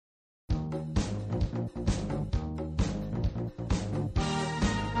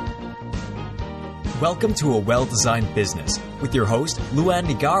Welcome to A Well-Designed Business with your host, LuAnn.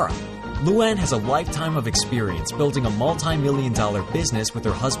 LuAnn has a lifetime of experience building a multi-million-dollar business with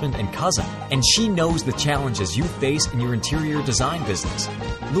her husband and cousin, and she knows the challenges you face in your interior design business.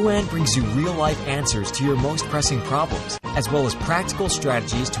 LuAnn brings you real-life answers to your most pressing problems, as well as practical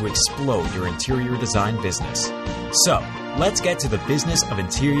strategies to explode your interior design business. So, let's get to the business of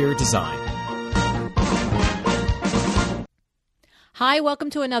interior design. Hi, welcome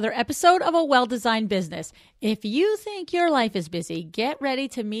to another episode of A Well-Designed Business. If you think your life is busy, get ready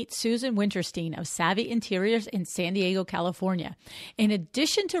to meet Susan Winterstein of Savvy Interiors in San Diego, California. In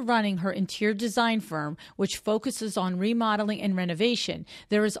addition to running her interior design firm, which focuses on remodeling and renovation,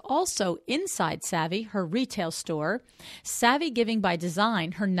 there is also Inside Savvy, her retail store, Savvy Giving by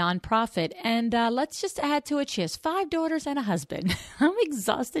Design, her nonprofit, and let's just add to it, she has 5 daughters and a husband. I'm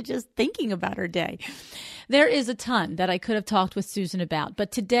exhausted just thinking about her day. There is a ton that I could have talked with Susan about,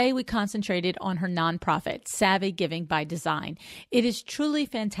 but today we concentrated on her nonprofit, Savvy Giving by Design. It is truly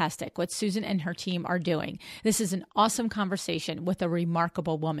fantastic what Susan and her team are doing. This is an awesome conversation with a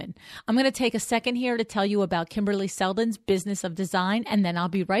remarkable woman. I'm going to take a second here to tell you about Kimberly Seldon's Business of Design, and then I'll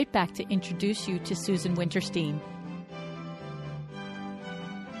be right back to introduce you to Susan Winterstein.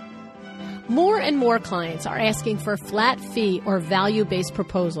 More and more clients are asking for flat fee or value-based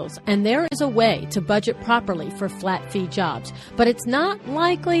proposals, and there is a way to budget properly for flat fee jobs, but it's not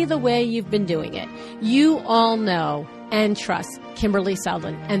likely the way you've been doing it. You all know and trust Kimberly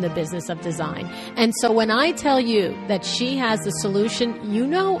Seldon and the Business of Design. And so when I tell you that she has the solution, you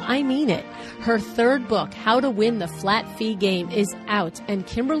know I mean it. Her third book, How to Win the Flat Fee Game, is out, and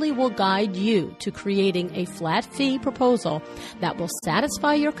Kimberly will guide you to creating a flat fee proposal that will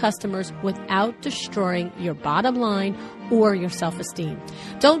satisfy your customers without destroying your bottom line or your self-esteem.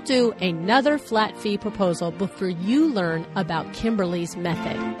 Don't do another flat fee proposal before you learn about Kimberly's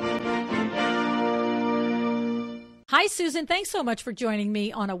method. Hi, Susan. Thanks so much for joining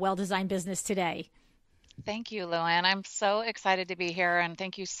me on A Well-Designed Business today. Thank you, LuAnn. I'm so excited to be here, and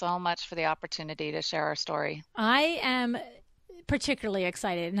thank you so much for the opportunity to share our story. I am particularly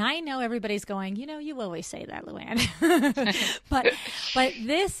excited, and I know everybody's going, you always say that, LuAnn. but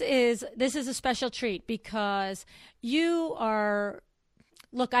this is a special treat because you are.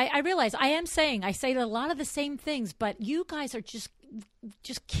 Look, I realize I say a lot of the same things, but you guys are just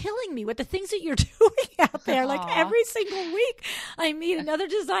killing me with the things that you're doing out there. Like every single week I meet another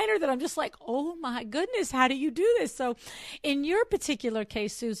designer that I'm just like, oh my goodness, how do you do this? So in your particular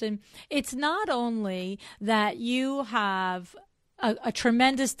case, Susan, it's not only that you have a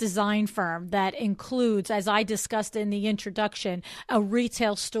tremendous design firm that includes, as I discussed in the introduction, a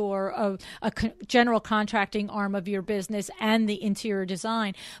retail store, a general contracting arm of your business, and the interior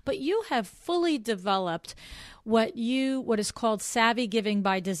design. But you have fully developed what is called Savvy Giving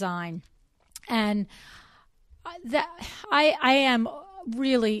by Design. And that I am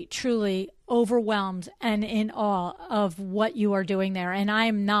really, truly overwhelmed and in awe of what you are doing there. And I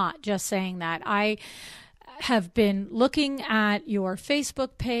am not just saying that. I have been looking at your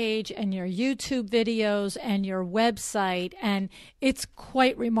Facebook page and your YouTube videos and your website, and it's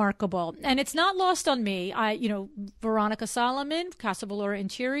quite remarkable. And it's not lost on me. Veronica Solomon, Casa Valora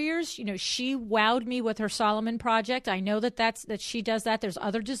Interiors, she wowed me with her Solomon project. I know that she does that. There's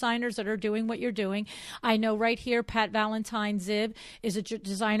other designers that are doing what you're doing. I know right here, Pat Valentine Zib is a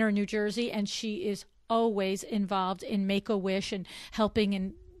designer in New Jersey, and she is always involved in Make-A-Wish and helping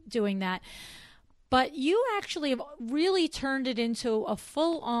and doing that. But you actually have really turned it into a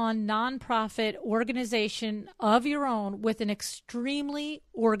full-on nonprofit organization of your own with an extremely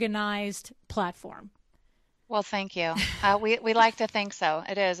organized platform. Well, thank you. We like to think so.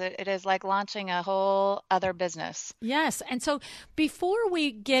 It is like launching a whole other business. Yes. And so before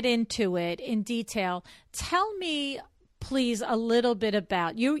we get into it in detail, tell me, please, a little bit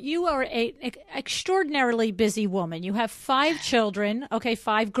about you. You are an extraordinarily busy woman. You have 5 children,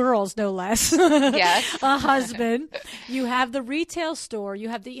 5 girls, no less. Yes. A husband. You have the retail store. You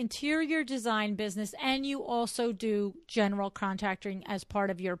have the interior design business, and you also do general contracting as part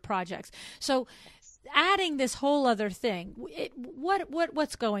of your projects. So, adding this whole other thing,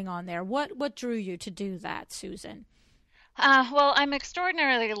 what's going on there? What drew you to do that, Susan? Well, I'm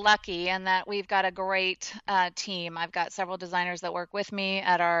extraordinarily lucky in that we've got a great team. I've got several designers that work with me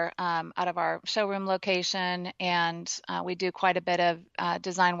at our out of our showroom location, and we do quite a bit of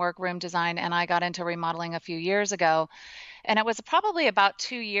design work, room design, and I got into remodeling a few years ago. And it was probably about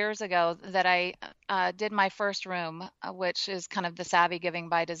 2 years ago that I did my first room, which is kind of the Savvy Giving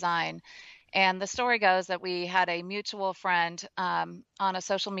by Design. And the story goes that we had a mutual friend on a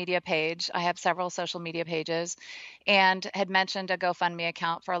social media page. I have several social media pages, and had mentioned a GoFundMe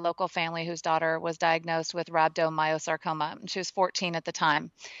account for a local family whose daughter was diagnosed with rhabdomyosarcoma. She was 14 at the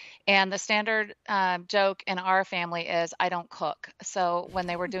time. And the standard joke in our family is, I don't cook. So when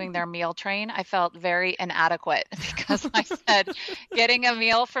they were doing their meal train, I felt very inadequate because I said, getting a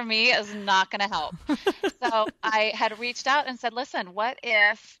meal for me is not going to help. So I had reached out and said, listen, what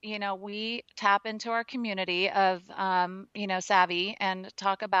if, we tap into our community of, savvy and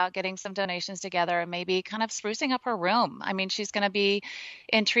talk about getting some donations together and maybe kind of sprucing up her room. I mean, she's going to be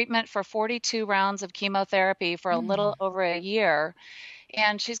in treatment for 42 rounds of chemotherapy for a little over a year.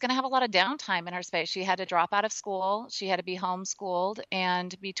 And she's going to have a lot of downtime in her space. She had to drop out of school. She had to be homeschooled.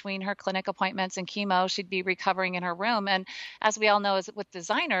 And between her clinic appointments and chemo, she'd be recovering in her room. And as we all know, as with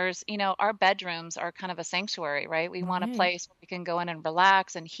designers, our bedrooms are kind of a sanctuary, right? We want a place where we can go in and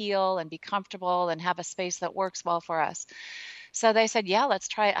relax and heal and be comfortable and have a space that works well for us. So they said, yeah, let's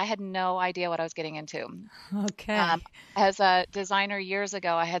try it. I had no idea what I was getting into. Okay. As a designer years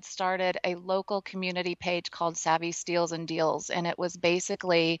ago, I had started a local community page called Savvy Steals and Deals. And it was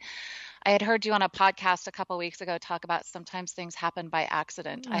basically, I had heard you on a podcast a couple of weeks ago talk about sometimes things happen by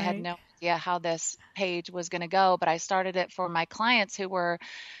accident. I had no idea how this page was going to go, but I started it for my clients who were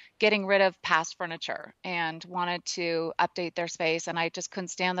getting rid of past furniture and wanted to update their space. And I just couldn't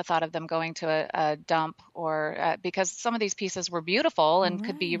stand the thought of them going to a dump or because some of these pieces were beautiful and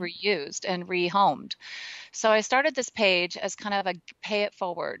could be reused and rehomed. So I started this page as kind of a pay it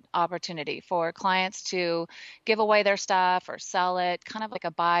forward opportunity for clients to give away their stuff or sell it, kind of like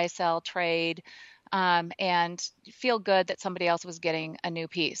a buy, sell, trade. And feel good that somebody else was getting a new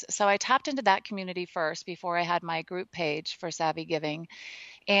piece. So I tapped into that community first before I had my group page for Savvy Giving.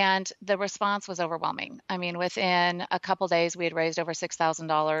 And the response was overwhelming. I mean, within a couple days, we had raised over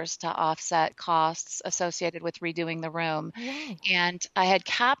 $6,000 to offset costs associated with redoing the room. Wow. And I had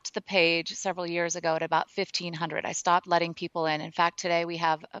capped the page several years ago at about 1,500. I stopped letting people in. In fact, today we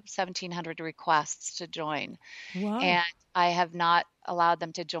have 1,700 requests to join. Wow. And I have not allowed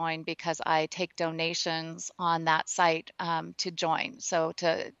them to join because I take donations on that site to join. So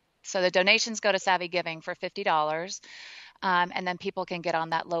the donations go to Savvy Giving for $50. And then people can get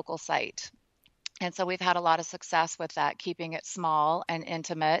on that local site. And so we've had a lot of success with that, keeping it small and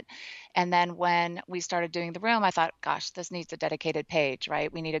intimate. And then when we started doing the room, I thought, gosh, this needs a dedicated page,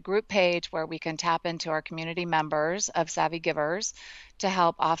 right? We need a group page where we can tap into our community members of Savvy Givers to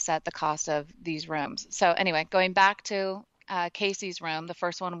help offset the cost of these rooms. So anyway, going back to Casey's room, the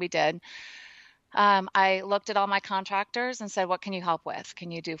first one we did, I looked at all my contractors and said, what can you help with? Can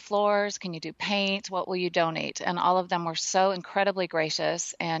you do floors? Can you do paint? What will you donate? And all of them were so incredibly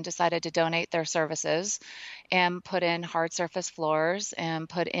gracious and decided to donate their services and put in hard surface floors and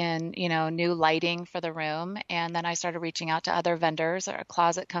put in, new lighting for the room. And then I started reaching out to other vendors, a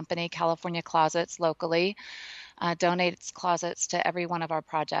closet company, California Closets locally, donates closets to every one of our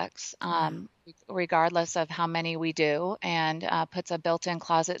projects, regardless of how many we do, and puts a built-in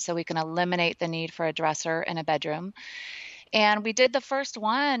closet so we can eliminate the need for a dresser in a bedroom. And we did the first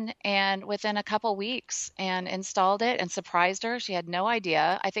one and within a couple weeks and installed it and surprised her. She had no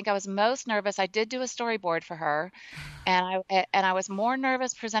idea. I think I was most nervous. I did do a storyboard for her, and I was more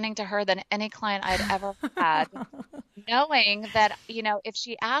nervous presenting to her than any client I'd ever had, knowing that, if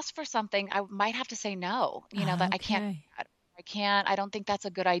she asked for something, I might have to say no, that I can't, I don't think that's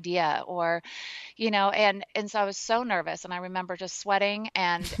a good idea, or, and so I was so nervous, and I remember just sweating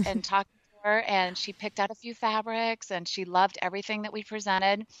and talking to her, and she picked out a few fabrics and she loved everything that we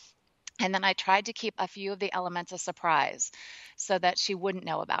presented. And then I tried to keep a few of the elements a surprise so that she wouldn't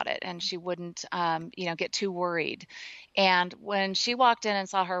know about it and she wouldn't, get too worried. And when she walked in and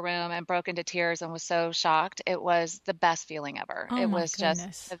saw her room and broke into tears and was so shocked, it was the best feeling ever. Oh, it my was goodness.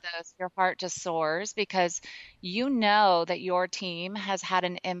 just one of those, your heart just soars because you know that your team has had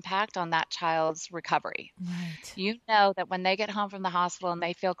an impact on that child's recovery. Right. You know that when they get home from the hospital and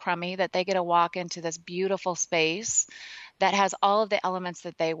they feel crummy, that they get to walk into this beautiful space that has all of the elements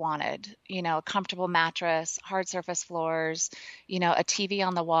that they wanted, a comfortable mattress, hard surface floors, a TV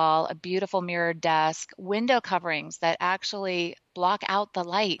on the wall, a beautiful mirrored desk, window coverings that actually block out the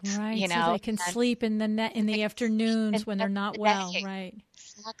light, Right. So they can sleep in the afternoons when they're not well. Right.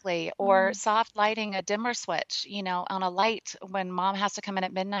 Exactly. Or soft lighting, a dimmer switch, on a light when mom has to come in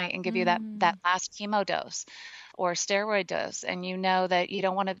at midnight and give you that last chemo dose or steroid dose. And you know that you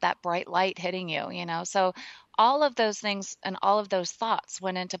don't want that bright light hitting you, So all of those things and all of those thoughts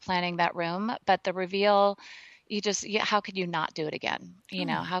went into planning that room. But the reveal, how could you not do it again?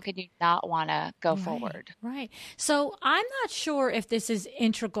 How could you not want to go forward? Right. So I'm not sure if this is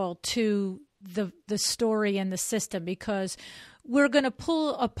integral to the story and the system, because we're going to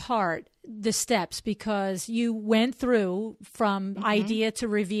pull apart the steps, because you went through from idea to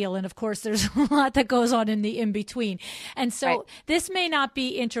reveal. And of course, there's a lot that goes on in the in-between. And so this may not be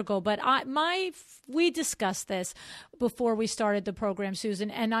integral, but we discussed this before we started the program,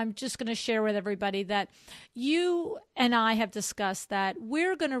 Susan, and I'm just going to share with everybody that you and I have discussed that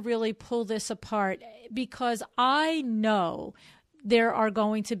we're going to really pull this apart, because I know there are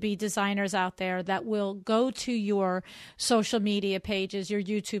going to be designers out there that will go to your social media pages, your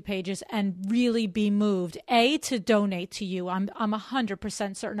YouTube pages, and really be moved, A, to donate to you. I'm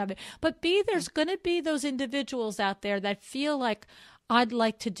 100% certain of it. But B, there's going to be those individuals out there that feel like, I'd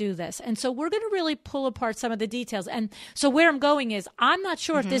like to do this. And so we're going to really pull apart some of the details. And so where I'm going is, I'm not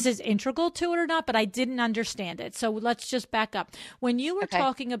sure if this is integral to it or not, but I didn't understand it. So let's just back up. When you were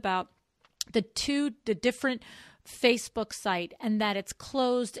talking about the different Facebook site, and that it's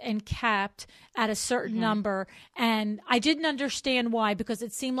closed and capped at a certain number. And I didn't understand why, because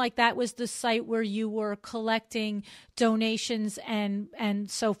it seemed like that was the site where you were collecting donations and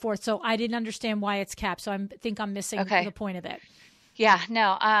so forth. So I didn't understand why it's capped. So I think I'm missing the point of it. Yeah,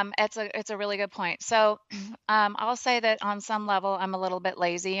 no, it's a really good point. So I'll say that on some level, I'm a little bit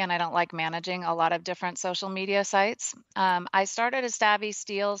lazy and I don't like managing a lot of different social media sites. I started a Savvy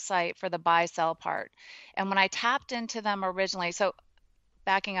Steel site for the buy sell part. And when I tapped into them originally, so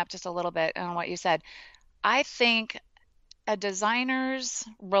backing up just a little bit on what you said, I think a designer's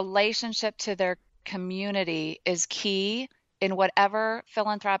relationship to their community is key in whatever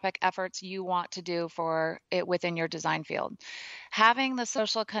philanthropic efforts you want to do for it within your design field. Having the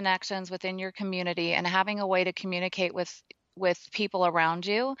social connections within your community and having a way to communicate with people around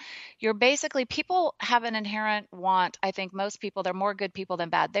you, people have an inherent want. I think most people, they're more good people than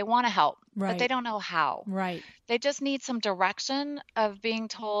bad. They want to help, but they don't know how. Right. They just need some direction of being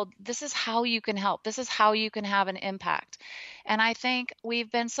told, this is how you can help. This is how you can have an impact. And I think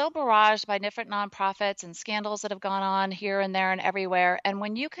we've been so barraged by different nonprofits and scandals that have gone on here and there and everywhere. And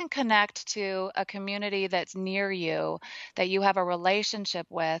when you can connect to a community that's near you, that you have a relationship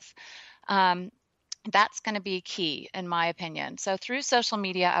with, that's going to be key, in my opinion. So through social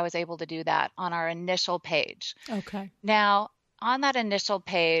media, I was able to do that on our initial page. Okay. Now, on that initial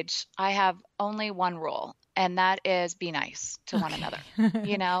page, I have only one rule, and that is be nice to one another.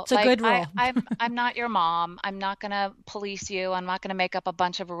 It's a good rule. I'm not your mom. I'm not going to police you. I'm not going to make up a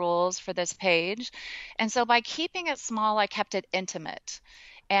bunch of rules for this page. And so by keeping it small, I kept it intimate.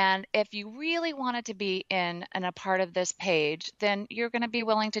 And if you really wanted to be in a part of this page, then you're going to be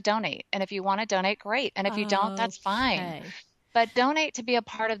willing to donate. And if you want to donate, great. And if you don't, that's fine. But donate to be a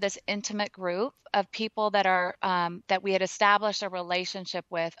part of this intimate group of people that are that we had established a relationship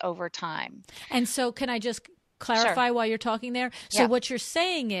with over time. And so can I just clarify while you're talking there? So what you're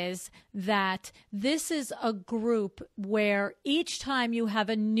saying is that this is a group where each time you have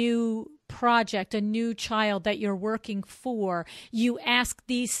a new project, a new child that you're working for, you ask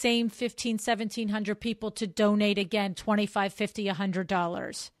these same 1,700 people to donate again, $25, $50,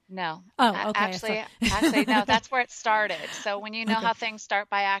 $100. No. Oh, okay. Actually, no, that's where it started. So when you know how things start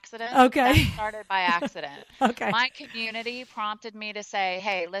by accident, that started by accident. My community prompted me to say,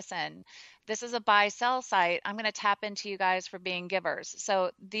 hey, listen, this is a buy-sell site. I'm going to tap into you guys for being givers.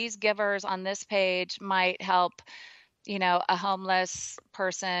 So these givers on this page might help, a homeless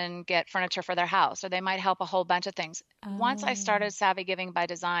person get furniture for their house, or they might help a whole bunch of things. Once I started Savvy Giving by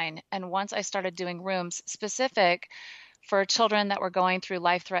Design, and once I started doing rooms specific for children that were going through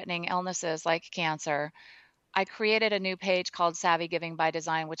life-threatening illnesses like cancer, I created a new page called Savvy Giving by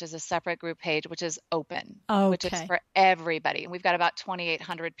Design, which is a separate group page, which is open, which is for everybody. And we've got about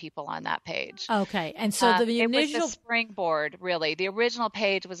 2,800 people on that page. Okay. And so the initial... It was a springboard, really. The original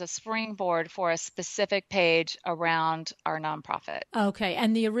page was a springboard for a specific page around our nonprofit. Okay.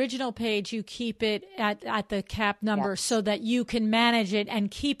 And the original page, you keep it at the cap number so that you can manage it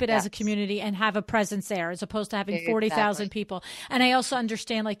and keep it as a community and have a presence there, as opposed to having 40,000 people. And I also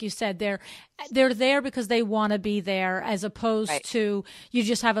understand, like you said, they're there because they want to be there, as opposed to you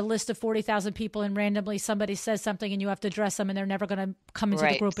just have a list of 40,000 people and randomly somebody says something and you have to address them and they're never going to come into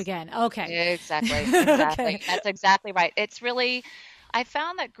the group again. Okay. Exactly. That's exactly right. It's really, I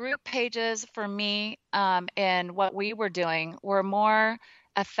found that group pages for me and what we were doing were more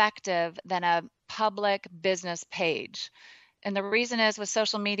effective than a public business page. And the reason is, with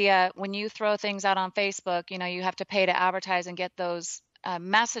social media, when you throw things out on Facebook, you have to pay to advertise and get those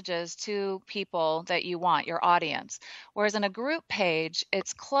messages to people that you want, your audience. Whereas in a group page,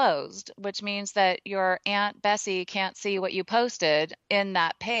 it's closed, which means that your Aunt Bessie can't see what you posted in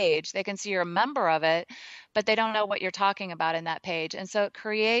that page. They can see you're a member of it, but they don't know what you're talking about in that page. And so it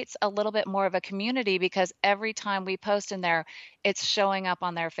creates a little bit more of a community because every time we post in there, it's showing up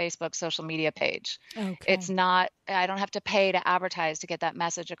on their Facebook social media page. Okay. It's not, I don't have to pay to advertise to get that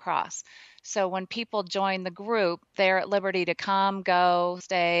message across. So when people join the group, they're at liberty to come, go,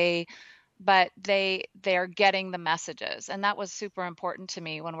 stay, but they're getting the messages. And that was super important to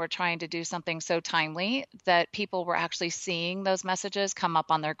me when we're trying to do something so timely that people were actually seeing those messages come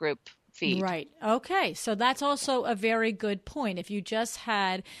up on their group feed. Right. Okay. So that's also a very good point. If you just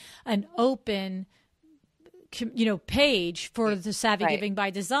had an open page for the Savvy Giving by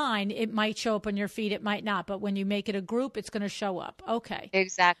Design, it might show up on your feed, it might not. But when you make it a group, it's going to show up. Okay.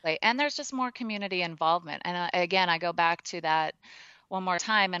 Exactly. And there's just more community involvement. And again, I go back to that one more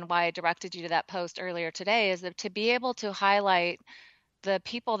time, and why I directed you to that post earlier today is that to be able to highlight the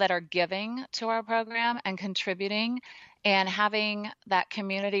people that are giving to our program and contributing and having that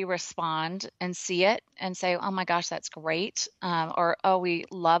community respond and see it and say, oh my gosh, that's great. Or, oh, we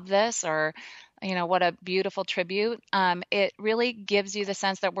love this, or, what a beautiful tribute. It really gives you the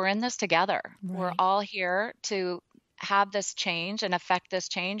sense that we're in this together. Right. We're all here to have this change and affect this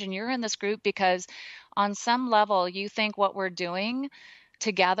change. And you're in this group because on some level, you think what we're doing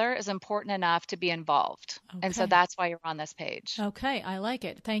together is important enough to be involved. Okay. And so that's why you're on this page. Okay. I like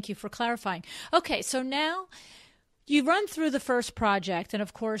it. Thank you for clarifying. Okay. So now you run through the first project, and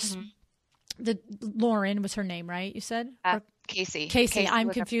of course, the LuAnn was her name, right? You said? Casey. Casey. I'm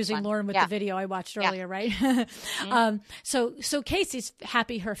confusing LuAnn with the video I watched earlier, right? So Casey's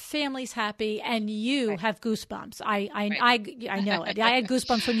happy, her family's happy, and you have goosebumps. I know it. I had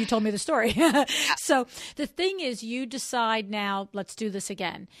goosebumps when you told me the story. So the thing is, you decide now, let's do this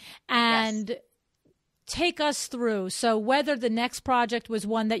again. And take us through. So whether the next project was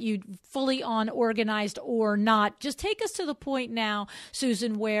one that you fully on organized or not, just take us to the point now,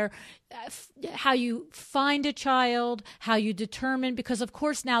 Susan, where how you find a child, how you determine, because of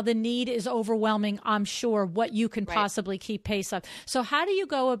course now the need is overwhelming, I'm sure, what you can possibly keep pace of. So how do you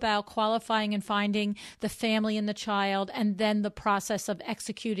go about qualifying and finding the family and the child, and then the process of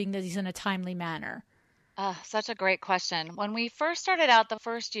executing these in a timely manner? Such a great question. When we first started out the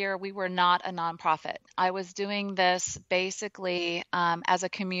first year, we were not a nonprofit. I was doing this basically as a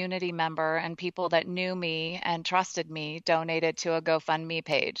community member, and people that knew me and trusted me donated to a GoFundMe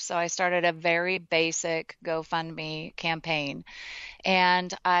page. So I started a very basic GoFundMe campaign.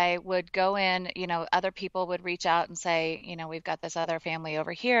 And I would go in, other people would reach out and say, we've got this other family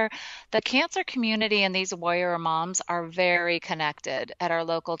over here. The cancer community and these warrior moms are very connected at our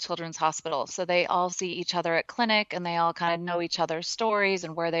local children's hospital. So they all see each other at clinic, and they all kind of know each other's stories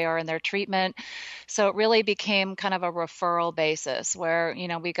and where they are in their treatment. So it really became kind of a referral basis where,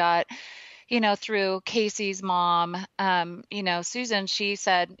 we got, through Casey's mom, Susan, she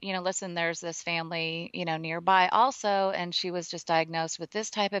said, listen, there's this family, nearby also, and she was just diagnosed with this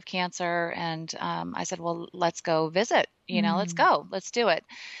type of cancer. And I said, well, let's go visit, let's go, let's do it.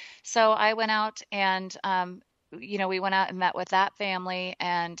 So I went out and, we went out and met with that family,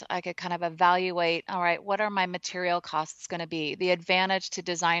 and I could kind of evaluate, all right, what are my material costs going to be? The advantage to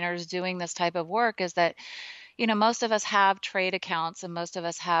designers doing this type of work is that most of us have trade accounts, and most of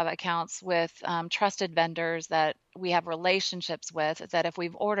us have accounts with trusted vendors that we have relationships with, that if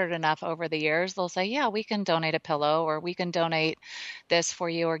we've ordered enough over the years, they'll say, yeah, we can donate a pillow, or we can donate this for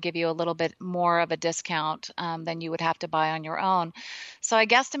you, or give you a little bit more of a discount than you would have to buy on your own. So I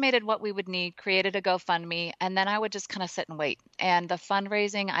guesstimated what we would need, created a GoFundMe, and then I would just kind of sit and wait. And the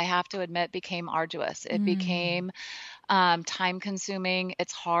fundraising, I have to admit, became arduous. It became time consuming.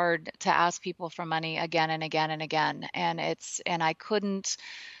 It's hard to ask people for money again and again and again. And I couldn't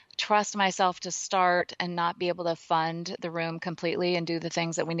trust myself to start and not be able to fund the room completely and do the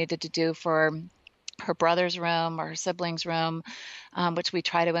things that we needed to do for her brother's room or her sibling's room, which we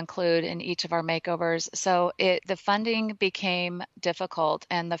try to include in each of our makeovers. So the funding became difficult.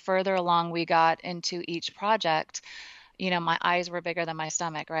 And the further along we got into each project, my eyes were bigger than my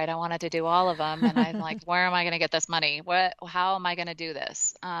stomach, right? I wanted to do all of them. And I'm like, where am I going to get this money? How am I going to do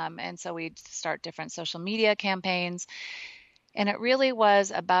this? And so we'd start different social media campaigns. And it really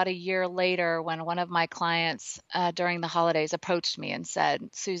was about a year later when one of my clients during the holidays approached me and said,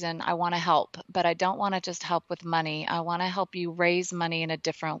 Susan, I want to help, but I don't want to just help with money. I want to help you raise money in a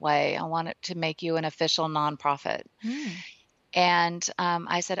different way. I want it to make you an official nonprofit. And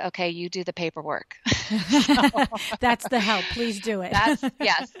I said, okay, you do the paperwork. That's the help. Please do it.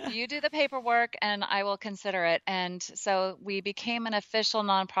 Yes, you do the paperwork and I will consider it. And so we became an official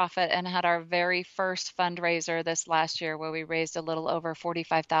nonprofit and had our very first fundraiser this last year where we raised a little over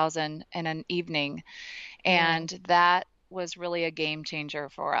 45,000 in an evening. And that was really a game changer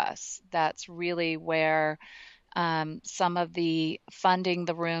for us. That's really where some of the funding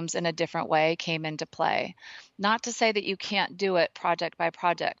the rooms in a different way came into play. Not to say that you can't do it project by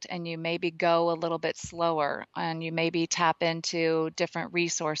project and you maybe go a little bit slower and you maybe tap into different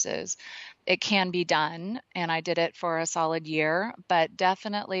resources. It can be done, and I did it for a solid year, but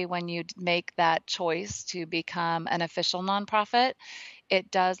definitely when you make that choice to become an official nonprofit, it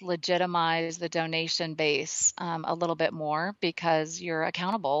does legitimize the donation base a little bit more because you're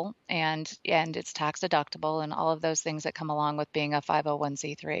accountable and it's tax deductible and all of those things that come along with being a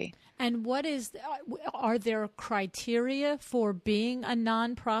 501c3. And are there criteria for being a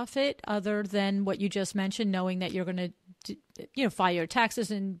nonprofit other than what you just mentioned, knowing that you're going to, file your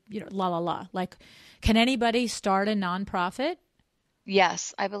taxes and, like, can anybody start a nonprofit?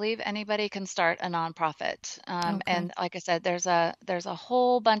 Yes, I believe anybody can start a nonprofit. And like I said, there's a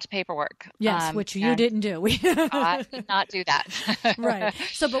whole bunch of paperwork. Yes, which you didn't do. I did not do that. Right.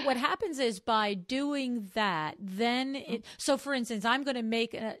 So, but what happens is by doing that, then so for instance, I'm going to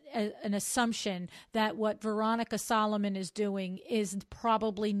make an assumption that what Veronica Solomon is doing is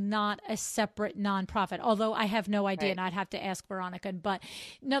probably not a separate nonprofit, although I have no idea and I'd have to ask Veronica. But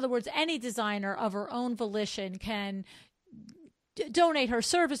in other words, any designer of her own volition can donate her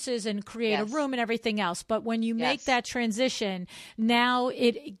services and create a room and everything else. But when you make that transition, now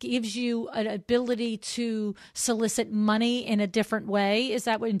it gives you an ability to solicit money in a different way. Is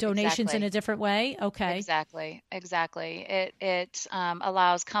that what, donations in a different way? Okay. Exactly. It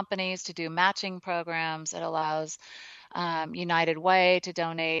allows companies to do matching programs. It allows United Way to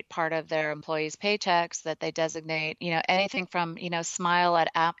donate part of their employees' paychecks that they designate, anything from, Smile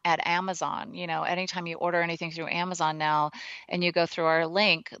at Amazon, anytime you order anything through Amazon now and you go through our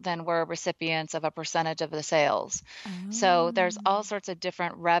link, then we're recipients of a percentage of the sales. So there's all sorts of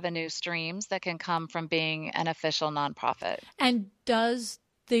different revenue streams that can come from being an official nonprofit. And does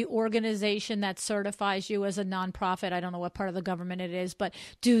the organization that certifies you as a nonprofit, I don't know what part of the government it is, but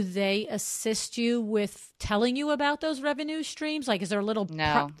do they assist you with telling you about those revenue streams? Like, is there a little...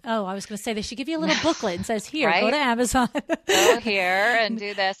 No. I was going to say they should give you a little booklet and says, here, go to Amazon. Go here and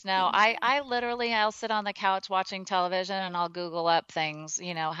do this. No, I'll sit on the couch watching television and I'll Google up things,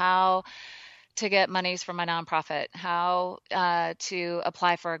 how to get monies from a nonprofit, how to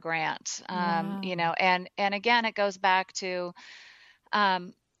apply for a grant, and again, it goes back to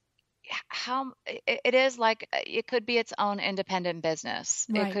how it is like it could be its own independent business.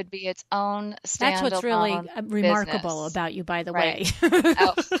 Right. It could be its own standalone. That's what's really remarkable about you, by the way.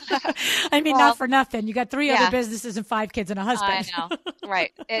 Oh. I mean, not for nothing. You got 3 other businesses and 5 kids and a husband. I know,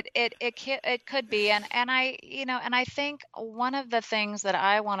 right? It could be, and I think one of the things that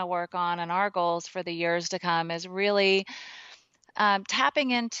I want to work on and our goals for the years to come is really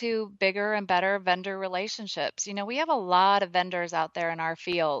tapping into bigger and better vendor relationships. We have a lot of vendors out there in our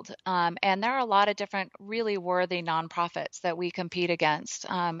field, and there are a lot of different really worthy nonprofits that we compete against.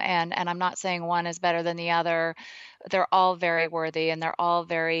 And I'm not saying one is better than the other. They're all very worthy, and they're all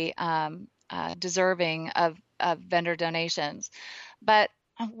very deserving of vendor donations. But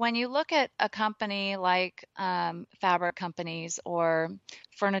when you look at a company like fabric companies or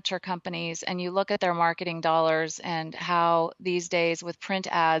furniture companies, and you look at their marketing dollars and how these days with print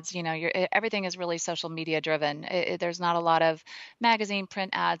ads, everything is really social media driven. There's not a lot of magazine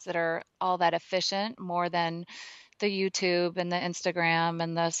print ads that are all that efficient, more than the YouTube and the Instagram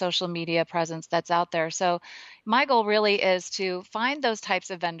and the social media presence that's out there. So my goal really is to find those types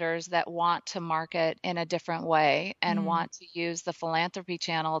of vendors that want to market in a different way and want to use the philanthropy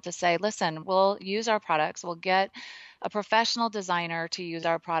channel to say, listen, we'll use our products. We'll get a professional designer to use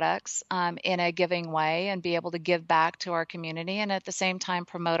our products in a giving way and be able to give back to our community, and at the same time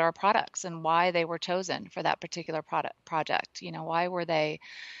promote our products and why they were chosen for that particular project. Why were they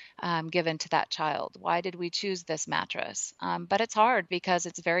given to that child? Why did we choose this mattress? But it's hard because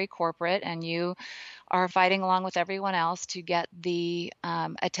it's very corporate and you are fighting along with everyone else to get the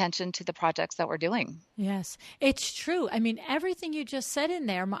attention to the projects that we're doing. Yes, it's true. I mean, everything you just said in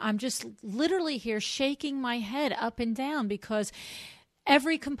there, I'm just literally here shaking my head up and down because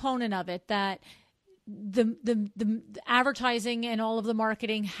every component of it, that the advertising and all of the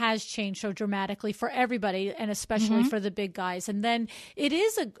marketing has changed so dramatically for everybody, and especially for the big guys. And then it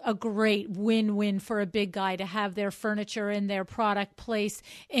is a great win-win for a big guy to have their furniture and their product placed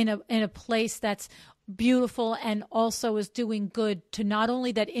in a place that's beautiful and also is doing good to not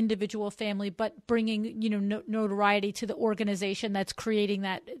only that individual family, but bringing, notoriety to the organization that's creating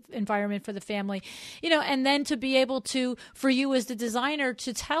that environment for the family, and then to be able to, for you as the designer,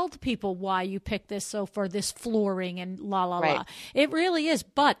 to tell the people why you picked this sofa, this flooring and la, la, Right. la. It really is.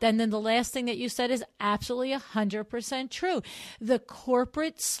 But then the last thing that you said is absolutely 100% true. The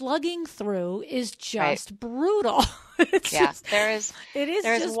corporate slugging through is just brutal. It's just, it is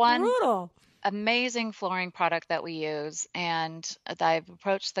just one brutal. Amazing flooring product that we use, and I've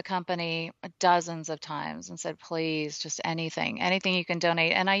approached the company dozens of times and said, please, just anything you can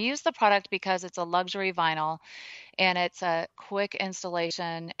donate. And I use the product because it's a luxury vinyl and it's a quick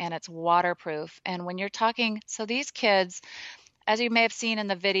installation and it's waterproof. And when you're talking, so these kids, as you may have seen in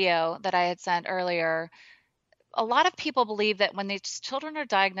the video that I had sent earlier, a lot of people believe that when these children are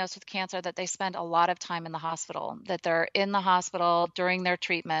diagnosed with cancer, that they spend a lot of time in the hospital, that they're in the hospital during their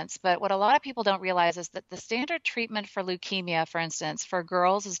treatments. But what a lot of people don't realize is that the standard treatment for leukemia, for instance, for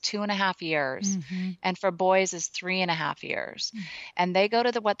girls is 2.5 years, and for boys is 3.5 years. And they go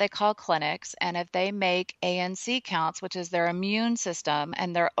to what they call clinics, and if they make ANC counts, which is their immune system,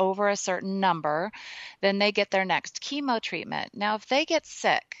 and they're over a certain number, then they get their next chemo treatment. Now, if they get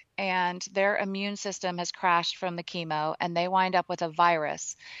sick, and their immune system has crashed from the chemo and they wind up with a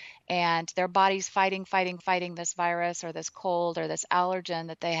virus and their body's fighting this virus or this cold or this allergen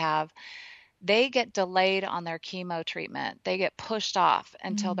that they have, they get delayed on their chemo treatment. They get pushed off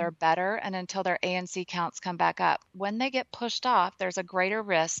until they're better and until their ANC counts come back up. When they get pushed off, there's a greater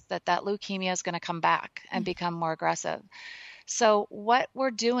risk that leukemia is going to come back and become more aggressive. So what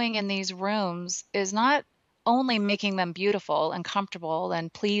we're doing in these rooms is not only making them beautiful and comfortable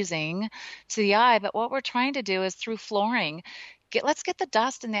and pleasing to the eye, but what we're trying to do is through flooring, let's get the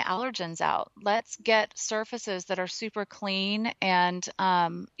dust and the allergens out. Let's get surfaces that are super clean and,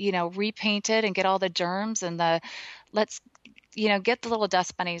 repainted and get all the germs and let's get the little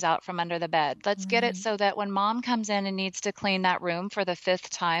dust bunnies out from under the bed. Let's get it so that when mom comes in and needs to clean that room for the 5th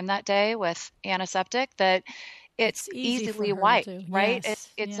time that day with antiseptic, that it's easily wiped, right? Yes,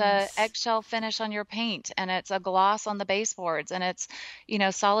 it's a eggshell finish on your paint, and it's a gloss on the baseboards, and it's,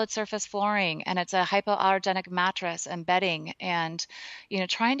 solid surface flooring, and it's a hypoallergenic mattress and bedding, and,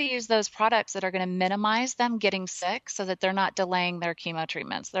 trying to use those products that are going to minimize them getting sick so that they're not delaying their chemo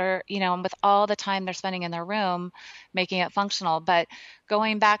treatments. They're, with all the time they're spending in their room, making it functional. But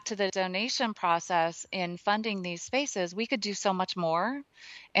going back to the donation process in funding these spaces, we could do so much more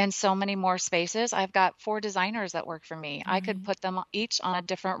and so many more spaces. I've got 4 designers that work for me. I could put them each on a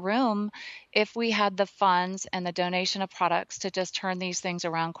different room if we had the funds and the donation of products to just turn these things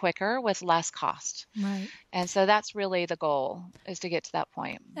around quicker with less cost. Right. And so that's really the goal, is to get to that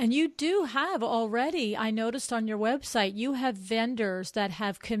point. And you do have already, I noticed on your website, you have vendors that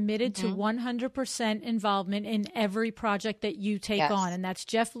have committed to 100% involvement in every project that you take on. And that's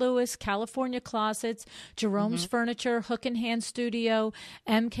Jeff Lewis, California Closets, Jerome's Furniture, Hook and Hand Studio,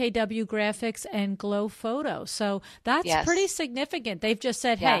 MKW Graphics, and Glow Photo. So that's pretty significant. They've just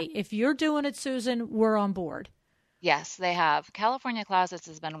said, hey, if you're doing it, Susan, we're on board. Yes, they have. California Closets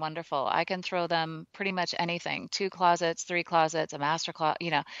has been wonderful. I can throw them pretty much anything, 2 closets, 3 closets, a master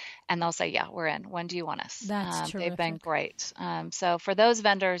closet, and they'll say, yeah, we're in. When do you want us? That's terrific. They've been great. So for those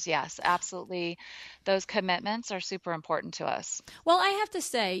vendors, yes, absolutely. Those commitments are super important to us. Well, I have to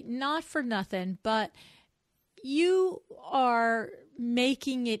say, not for nothing, but you are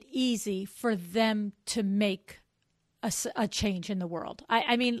making it easy for them to make a change in the world.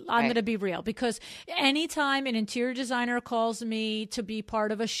 I mean, I'm going to be real, because anytime an interior designer calls me to be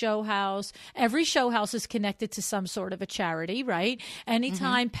part of a show house, every show house is connected to some sort of a charity, right?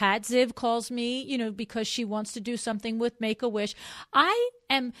 Anytime Pat Ziv calls me, because she wants to do something with Make-A-Wish, I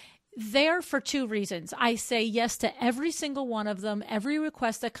am there for 2 reasons. I say yes to every single one of them, every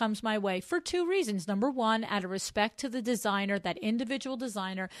request that comes my way, for 2 reasons. Number one, out of respect to the designer, that individual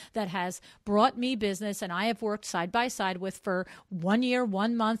designer that has brought me business and I have worked side by side with for 1 year,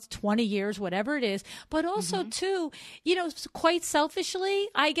 1 month, 20 years, whatever it is. But also, too, quite selfishly,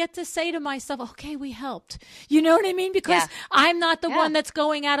 I get to say to myself, okay, we helped. You know what I mean? Because I'm not the one that's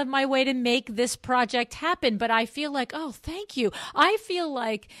going out of my way to make this project happen. But I feel like, oh, thank you. I feel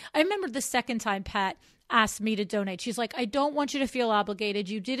like, I remember the second time Pat asked me to donate. She's like, I don't want you to feel obligated.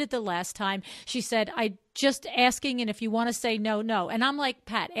 You did it the last time. She said, I just asking, and if you want to say no, no. And I'm like,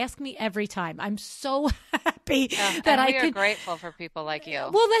 Pat, ask me every time. I'm so happy happy that we are grateful for people like you.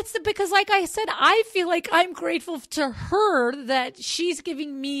 Well, because like I said, I feel like I'm grateful to her that she's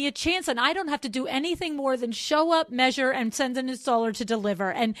giving me a chance, and I don't have to do anything more than show up, measure, and send an installer to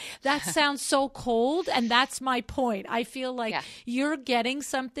deliver. And that sounds so cold, and that's my point. I feel like you're getting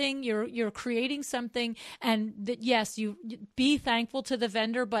something, you're creating something, and that yes, you be thankful to the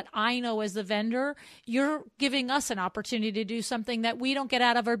vendor, but I know as the vendor, you're giving us an opportunity to do something that we don't get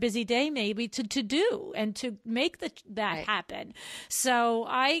out of our busy day, maybe to do and to make that happen. So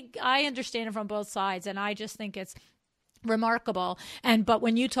I understand it from both sides, and I just think it's remarkable. But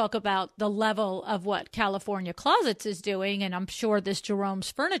when you talk about the level of what California Closets is doing, and I'm sure this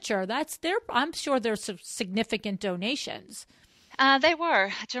Jerome's Furniture, I'm sure there's some significant donations. They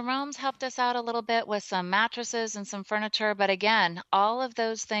were. Jerome's helped us out a little bit with some mattresses and some furniture, but again, all of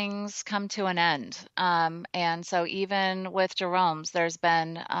those things come to an end. And so even with Jerome's, there's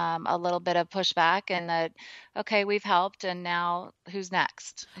been a little bit of pushback, and that, okay, we've helped, and now who's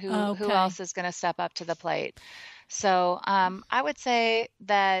next? Who else is going to step up to the plate? So I would say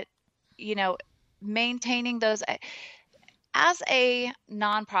that, maintaining those as a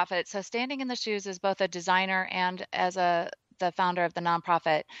nonprofit, so standing in the shoes as both a designer and as the founder of the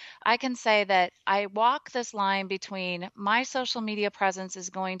nonprofit, I can say that I walk this line between my social media presence is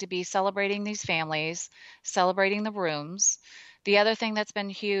going to be celebrating these families, celebrating the rooms. The other thing that's been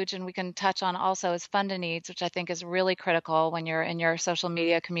huge, and we can touch on also, is fund and needs, which I think is really critical when you're in your social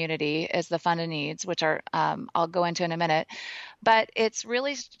media community, is the fund and needs, which are I'll go into in a minute. But it's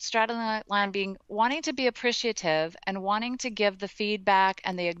really straddling that line, being wanting to be appreciative and wanting to give the feedback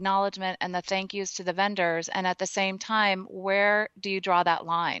and the acknowledgement and the thank yous to the vendors. And at the same time, where do you draw that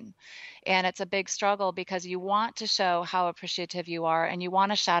line? And it's a big struggle because you want to show how appreciative you are, and you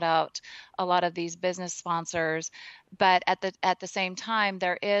want to shout out a lot of these business sponsors. But at the same time,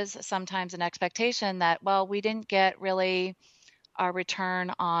 there is sometimes an expectation that, well, we didn't get really our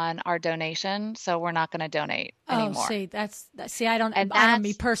return on our donation, so we're not going to donate anymore. I don't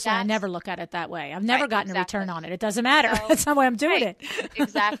me personally, I never look at it that way. I've never gotten a return on it. It doesn't matter. So, that's not why I'm doing it.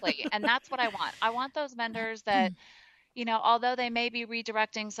 Exactly. And that's what I want. I want those vendors that, although they may be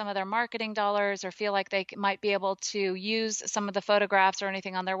redirecting some of their marketing dollars or feel like they might be able to use some of the photographs or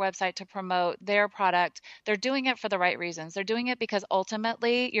anything on their website to promote their product, they're doing it for the right reasons. They're doing it because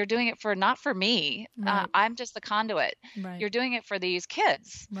ultimately you're doing it not for me. Right. I'm just the conduit. Right. You're doing it for these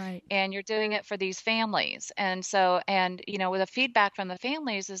kids. Right. And you're doing it for these families. And so, with the feedback from the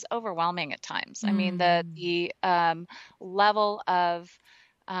families is overwhelming at times. I mean, the level of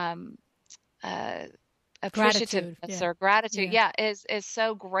appreciativeness or gratitude is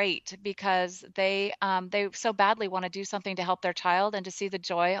so great, because they so badly want to do something to help their child, and to see the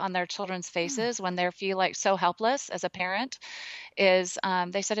joy on their children's faces when they feel like so helpless as a parent is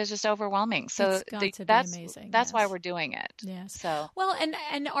they said it's just overwhelming. So that's amazing. That's why we're doing it. Yes. So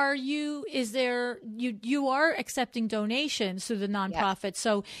and are you you are accepting donations through the nonprofit? Yes.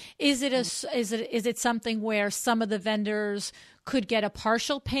 So is it something where some of the vendors could get a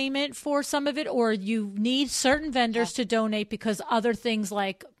partial payment for some of it, or you need certain vendors to donate because other things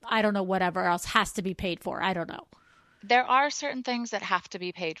like, I don't know, whatever else has to be paid for? I don't know. There are certain things that have to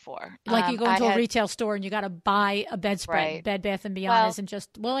be paid for. Like you go into a retail store and you got to buy a bedspread. Right. Bed Bath & Beyond isn't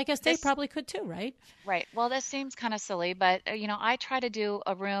just, I guess they probably could too, right? Right. Well, this seems kind of silly, but, I try to do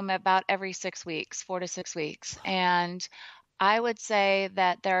a room about every 6 weeks, 4 to 6 weeks. And I would say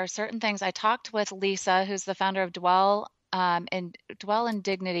that there are certain things. I talked with Lisa, who's the founder of Dwell in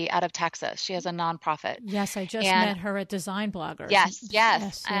Dignity out of Texas. She has a nonprofit. Yes, I just met her at Design Bloggers.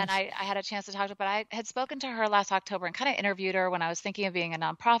 Yes. And I had a chance to talk to her, but I had spoken to her last October and kind of interviewed her when I was thinking of being a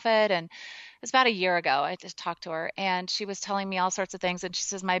nonprofit. And it was about a year ago. I just talked to her, and she was telling me all sorts of things. And she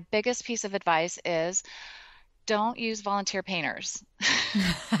says, my biggest piece of advice is don't use volunteer painters.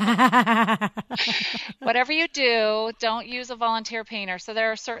 Whatever you do, don't use a volunteer painter. So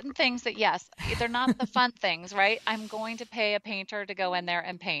there are certain things that, yes, they're not the fun things, right? I'm going to pay a painter to go in there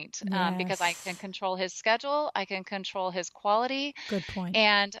and paint because I can control his schedule. I can control his quality. Good point.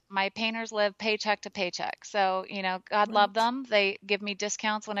 And my painters live paycheck to paycheck. So, God love them. They give me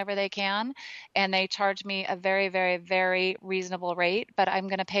discounts whenever they can, and they charge me a very, very, very reasonable rate, but I'm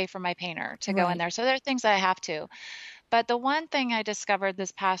going to pay for my painter to go in there. So there are things that I have to. But the one thing I discovered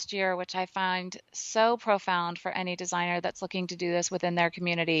this past year, which I find so profound for any designer that's looking to do this within their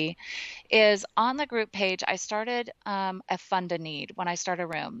community, is on the group page, I started a fund a need when I start a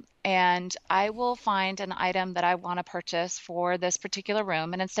room. and I will find an item that I want to purchase for this particular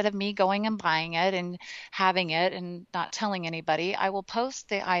room. And instead of me going and buying it and having it and not telling anybody, I will post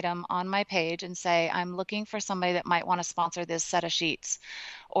the item on my page and say, I'm looking for somebody that might want to sponsor this set of sheets,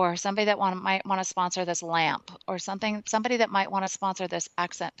 or somebody that might want to sponsor this lamp, or somebody that might want to sponsor this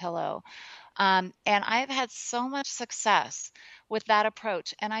accent pillow. And I've had so much success with that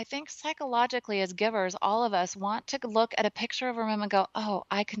approach. And I think psychologically, as givers, all of us want to look at a picture of a room and go, oh,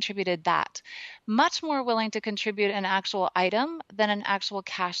 I contributed that. Much more willing to contribute an actual item than an actual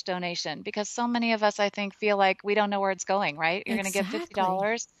cash donation, because so many of us, I think, feel like we don't know where it's going, right? You're going to give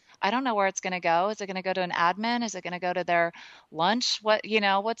 $50. I don't know where it's going to go. Is it going to go to an admin? Is it going to go to their lunch? What's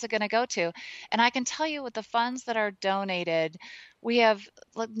it going to go to? And I can tell you, with the funds that are donated, we have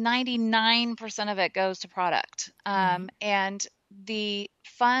like 99% of it goes to product. And the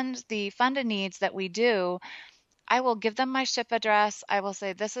funded needs that we do, I will give them my ship address. I will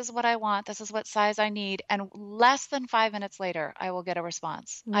say, this is what I want. This is what size I need. And less than 5 minutes later, I will get a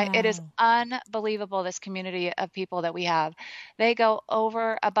response. Wow. It is unbelievable, this community of people that we have. They go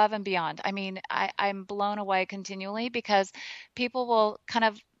above and beyond. I mean, I'm blown away continually, because people will kind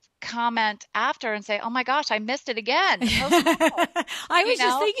of comment after and say, oh my gosh, I missed it again. I was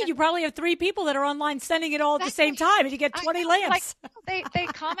just thinking, you probably have 3 people that are online sending it all at the same time, and you get 20 lamps. Like, they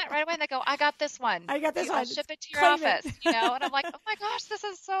comment right away and they go, I got this one. I'll ship it to your Claim office. And I'm like, oh my gosh, this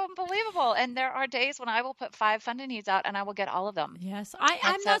is so unbelievable. And there are days when I will put 5 funded needs out and I will get all of them. Yes.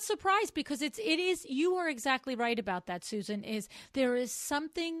 I'm not surprised, because it is, you are exactly right about that, Susan, there is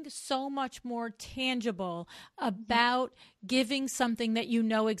something so much more tangible about giving something that you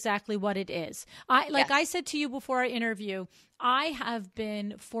know exactly what it is. I said to you before our interview, I have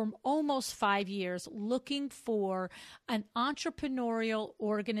been for almost 5 years looking for an entrepreneurial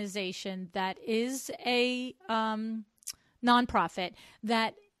organization that is a nonprofit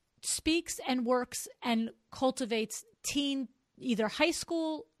that speaks and works and cultivates either high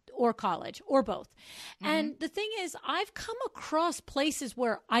school or college or both. And the thing is, I've come across places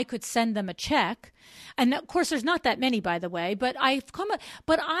where I could send them a check. And of course, there's not that many, by the way, but I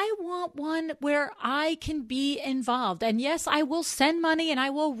want one where I can be involved. And yes, I will send money and I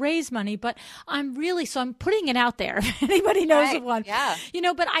will raise money, but I'm putting it out there. If anybody knows of one,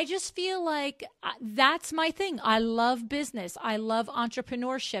 but I just feel like that's my thing. I love business. I love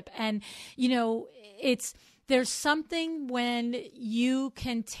entrepreneurship. And, there's something when you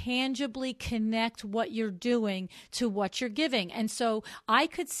can tangibly connect what you're doing to what you're giving. And so I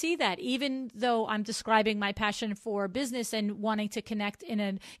could see that, even though I'm describing my passion for business and wanting to connect in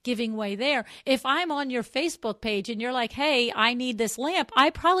a giving way there. If I'm on your Facebook page and you're like, hey, I need this lamp,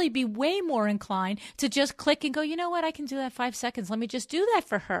 I'd probably be way more inclined to just click and go, you know what, I can do that 5 seconds. Let me just do that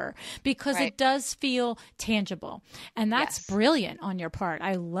for her, because it does feel tangible. And that's brilliant on your part.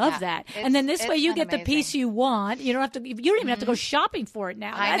 I love that. And then this way you get the piece you want. You don't even have to go shopping for it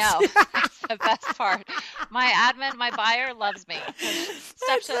now. I know. That's the best part. My buyer loves me.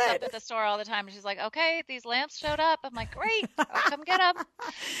 Steph shows up at the store all the time, and she's like, okay, these lamps showed up. I'm like, great, I'll come get them.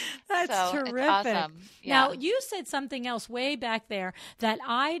 That's terrific. It's awesome. Yeah. Now, you said something else way back there that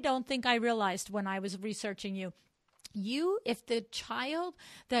I don't think I realized when I was researching you. If the child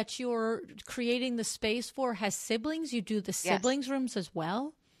that you're creating the space for has siblings, you do the siblings rooms as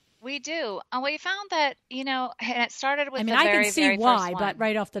well? We do. And we found that, and it started with the I very, can see very why, first one. but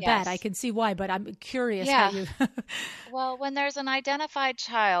right off the bat, I can see why, but I'm curious how you... Well, when there's an identified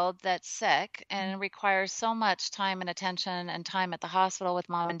child that's sick and requires so much time and attention and time at the hospital with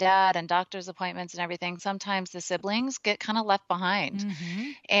mom and dad and doctor's appointments and everything, sometimes the siblings get kind of left behind.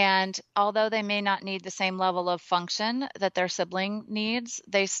 And although they may not need the same level of function that their sibling needs,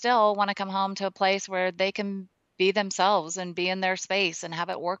 they still want to come home to a place where they can be themselves and be in their space and have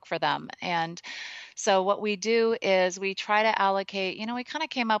it work for them. And so what we do is we try to allocate, we kind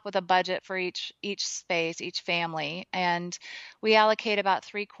of came up with a budget for each space, each family, and we allocate about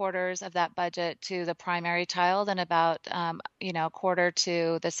 3/4 of that budget to the primary child and about, a quarter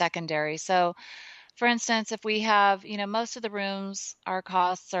to the secondary. So for instance, if we have, most of the rooms, our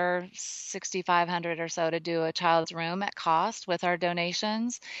costs are $6,500 or so to do a child's room at cost with our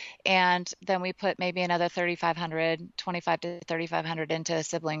donations. And then we put maybe another $3,500, $2,500 to $3,500 into a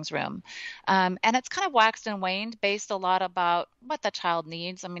sibling's room. And it's kind of waxed and waned based a lot about what the child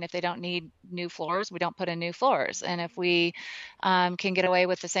needs. I mean, if they don't need new floors, we don't put in new floors. And if we can get away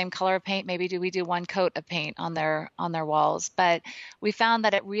with the same color of paint, maybe we do one coat of paint on their walls. But we found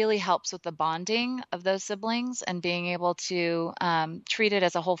that it really helps with the bonding of those siblings and being able to treat it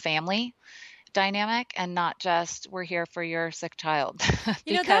as a whole family dynamic and not just we're here for your sick child.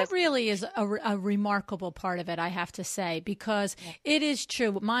 That really is a remarkable part of it, I have to say, because it is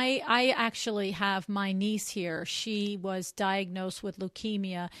true. I actually have my niece here. She was diagnosed with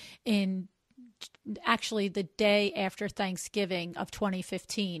leukemia in actually the day after Thanksgiving of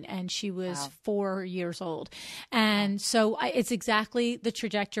 2015, and she was 4 years old. And so it's exactly the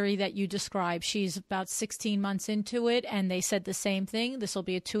trajectory that you described. She's about 16 months into it, and they said the same thing. This will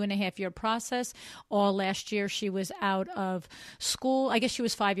be a 2.5-year process. All last year, she was out of school. I guess she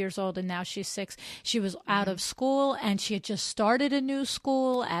was 5 years old, and now she's 6. She was out of school, and she had just started a new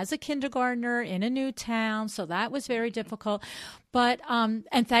school as a kindergartner in a new town, so that was very difficult. But,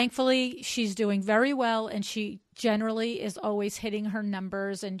 and thankfully, she's doing very well, and she generally is always hitting her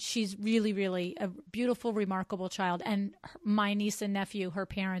numbers, and she's really, really a beautiful, remarkable child. And my niece and nephew, her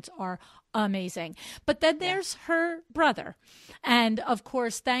parents, are amazing. But then there's her brother. And of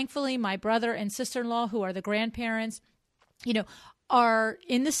course, thankfully, my brother and sister-in-law, who are the grandparents, are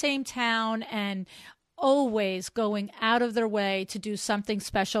in the same town and always going out of their way to do something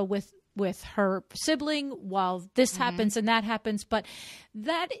special with her sibling while this happens and that happens. But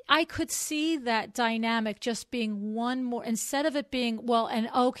that I could see that dynamic just being one more, instead of it being,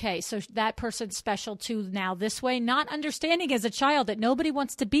 so that person's special too now this way, not understanding as a child that nobody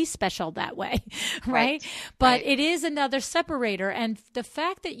wants to be special that way, right? But it is another separator. And the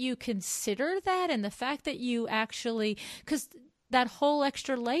fact that you consider that, and the fact that you actually, because that whole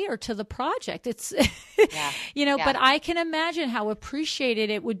extra layer to the project. It's, but I can imagine how appreciated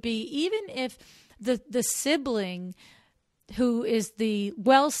it would be, even if the sibling who is the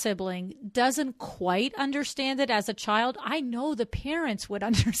sibling doesn't quite understand it as a child. I know the parents would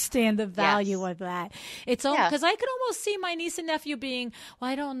understand the value of that. It's all because I could almost see my niece and nephew being,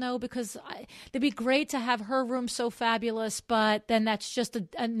 I don't know, because it'd be great to have her room so fabulous, but then that's just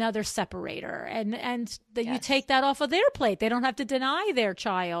another separator, and that you take that off of their plate. They don't have to deny their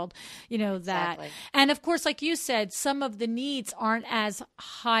child, that. And of course, like you said, some of the needs aren't as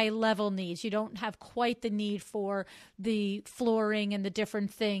high level needs. You don't have quite the need for the flooring and the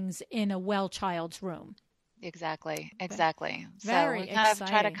different things in a child's room. Exactly. Very so we kind exciting. of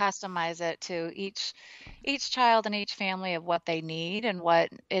try to customize it to each child and each family of what they need and what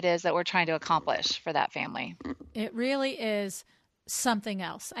it is that we're trying to accomplish for that family. It really is something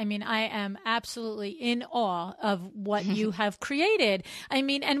else. I mean, I am absolutely in awe of what you have created. I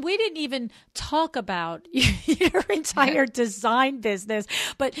mean, and we didn't even talk about your entire design business,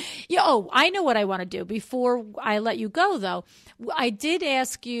 but I know what I want to do. Before I let you go, though, I did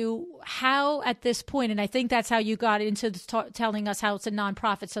ask you how at this point, and I think that's how you got into telling us how it's a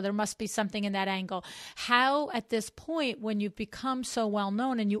nonprofit, so there must be something in that angle. How at this point, when you've become so well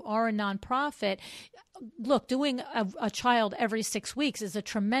known and you are a nonprofit, look, doing a child every 6 weeks is a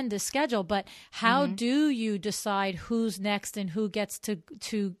tremendous schedule, but how do you decide who's next and who gets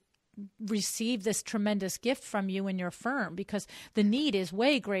to receive this tremendous gift from you and your firm? Because the need is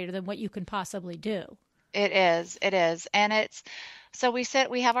way greater than what you can possibly do. It is. And so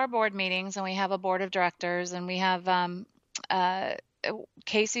we have our board meetings, and we have a board of directors, and we have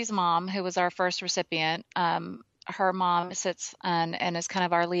Casey's mom, who was our first recipient. Her mom sits and is kind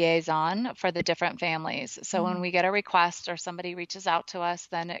of our liaison for the different families. So when we get a request or somebody reaches out to us,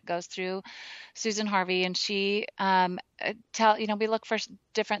 then it goes through Susan Harvey, and she we look for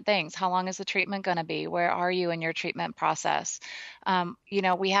different things. How long is the treatment going to be? Where are you in your treatment process?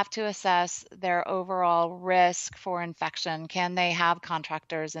 We have to assess their overall risk for infection. Can they have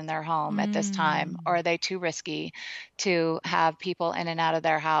contractors in their home at this time? Or are they too risky to have people in and out of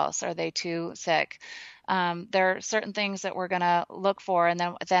their house? Are they too sick? There are certain things that we're going to look for. And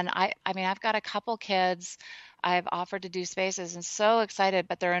then I've got a couple kids I've offered to do spaces and so excited,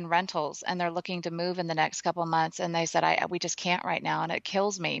 but they're in rentals and they're looking to move in the next couple of months. And they said, we just can't right now. And it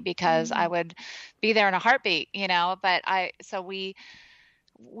kills me because I would be there in a heartbeat, but so we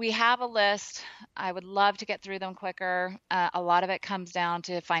have a list. I would love to get through them quicker. A lot of it comes down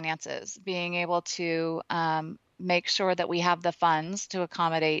to finances, being able to make sure that we have the funds to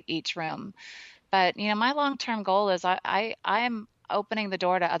accommodate each room. But, my long-term goal is I am opening the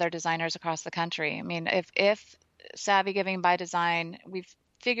door to other designers across the country. I mean, if Savvy Giving by Design, we've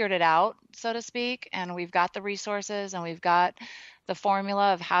figured it out, so to speak, and we've got the resources and we've got the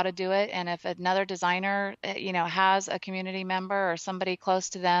formula of how to do it. And if another designer, has a community member or somebody close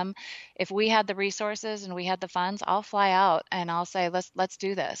to them, if we had the resources and we had the funds, I'll fly out and I'll say, let's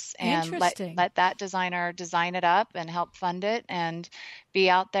do this, and let that designer design it up and help fund it and be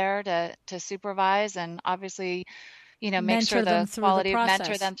out there to supervise. And obviously, make sure mentor them the through the quality, mentor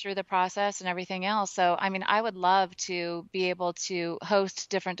process. them through the process and everything else. So, I mean, I would love to be able to host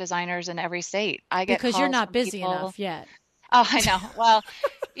different designers in every state. I get Because you're calls not from busy people. enough yet. Oh, I know. Well,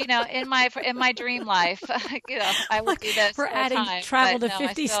 in my dream life, I would Look, do this we're full adding time, travel but to no, I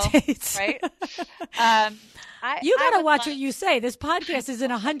 50 still, states. right? Um, You I got to would watch love, what you say. This podcast is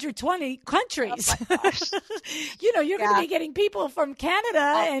in 120 oh countries. my gosh. You're going to Yeah. be getting people from Canada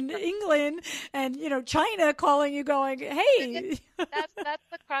and England and, China calling you going, hey. That's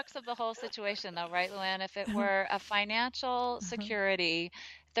the crux of the whole situation, though, right, LuAnn? If it were a financial security,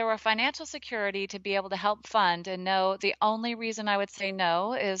 if there were financial security to be able to help fund, and no, the only reason I would say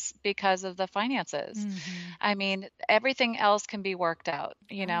no is because of the finances. Mhm. I mean, everything else can be worked out.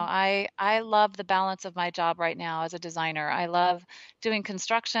 Right. I love the balance of my job right now as a designer. I love doing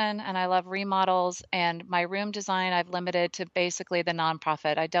construction and I love remodels, and my room design I've limited to basically the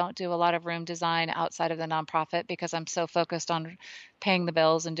nonprofit. I don't do a lot of room design outside of the nonprofit because I'm so focused on paying the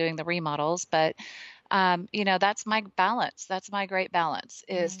bills and doing the remodels. But that's my balance. That's my great balance,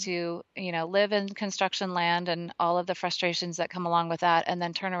 is Right. to, live in construction land and all of the frustrations that come along with that, and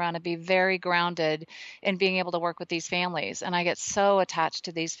then turn around and be very grounded in being able to work with these families. And I get so attached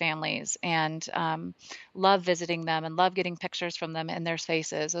to these families, and love visiting them and love getting pictures from them in their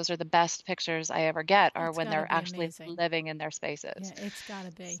spaces. Those are the best pictures I ever get, are It's when got to they're be actually amazing. living in their spaces. Yeah, it's got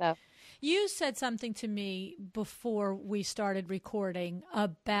to be. So, You said something to me before we started recording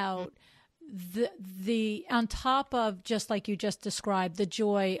about the on top of, just like you just described, the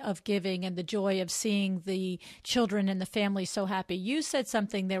joy of giving and the joy of seeing the children and the family so happy. You said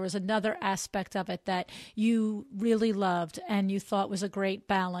something, there was another aspect of it that you really loved and you thought was a great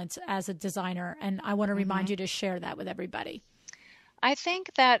balance as a designer, and I want to remind mhm. you to share that with everybody. I think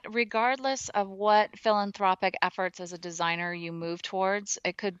that regardless of what philanthropic efforts as a designer you move towards,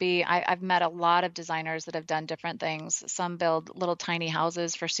 it could be, I've met a lot of designers that have done different things. Some build little tiny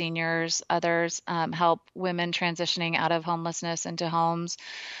houses for seniors, others help women transitioning out of homelessness into homes.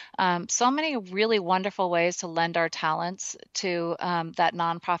 So many really wonderful ways to lend our talents to that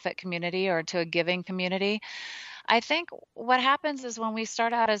nonprofit community or to a giving community. I think what happens is when we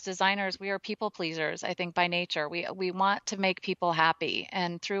start out as designers, we are people pleasers, I think by nature. We want to make people happy.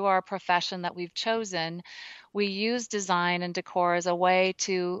 And through our profession that we've chosen, we use design and decor as a way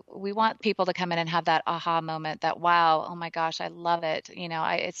to, we want people to come in and have that aha moment, that wow, oh my gosh, I love it.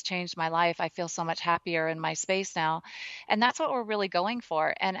 It's changed my life. I feel so much happier in my space now. And that's what we're really going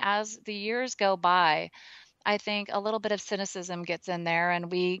for. And as the years go by, I think a little bit of cynicism gets in there,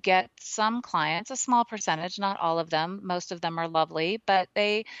 and we get some clients, a small percentage, not all of them. Most of them are lovely, but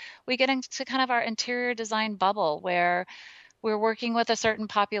we get into kind of our interior design bubble where we're working with a certain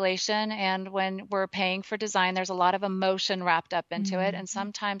population, and when we're paying for design, there's a lot of emotion wrapped up into it, and Mhm.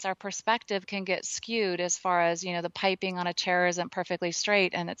 sometimes our perspective can get skewed as far as, the piping on a chair isn't perfectly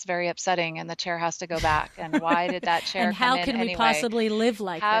straight, and it's very upsetting, and the chair has to go back, and why did that chair And come how in can we anyway? possibly live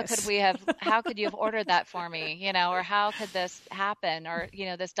like this? How could you have ordered that for me? Or how could this happen? Or,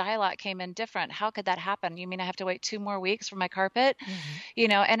 this dialogue came in different. How could that happen? You mean I have to wait 2 more weeks for my carpet?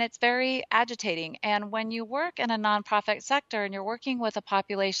 Right. And it's very agitating. And when you work in a nonprofit sector and you're working with a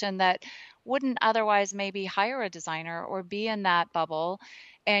population that wouldn't otherwise maybe hire a designer or be in that bubble,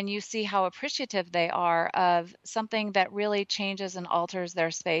 and you see how appreciative they are of something that really changes and alters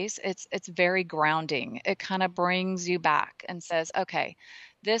their space, it's very grounding. It kind of brings you back and says, okay,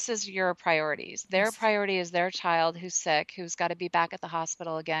 this is your priorities. Their Yes. priority is their child who's sick, who's got to be back at the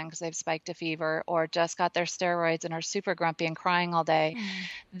hospital again because they've spiked a fever or just got their steroids and are super grumpy and crying all day. Mm.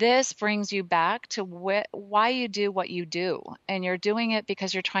 This brings you back to why you do what you do. And you're doing it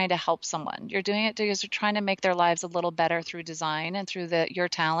because you're trying to help someone. You're doing it because you're trying to make their lives a little better through design and through your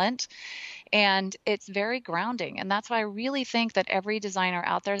talent. And it's very grounding. And that's why I really think that every designer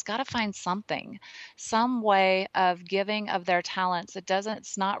out there has got to find something, some way of giving of their talents.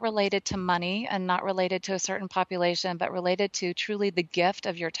 It's not related to money and not related to a certain population, but related to truly the gift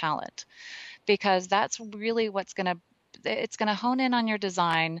of your talent, because that's really it's going to hone in on your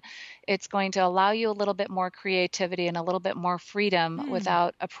design. It's going to allow you a little bit more creativity and a little bit more freedom Mm.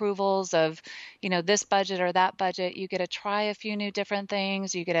 without approvals of, this budget or that budget. You get to try a few new different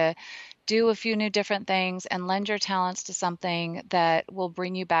things. You get to do a few new different things and lend your talents to something that will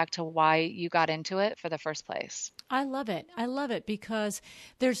bring you back to why you got into it for the first place. I love it. I love it because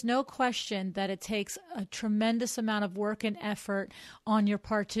there's no question that it takes a tremendous amount of work and effort on your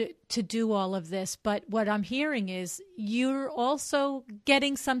part to do all of this. But what I'm hearing is you're also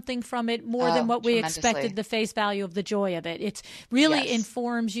getting something from it more than what we expected, the face value of the joy of it. It's really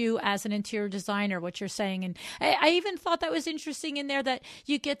informs you as an interior designer, what you're saying. And I even thought that was interesting in there that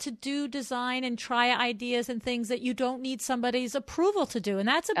you get to do design and try ideas and things that you don't need somebody's approval to do. And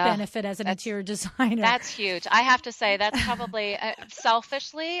that's a benefit as an interior designer. That's huge. I have to say that's probably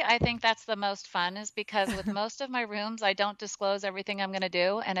selfishly, I think that's the most fun, is because with most of my rooms, I don't disclose everything I'm going to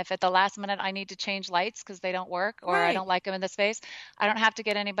do. And if at the last minute I need to change lights because they don't work or I don't like them in the space, I don't have to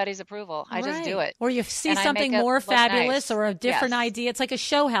get anybody's approval. I just do it. Or you see something more fabulous or a different idea. It's like a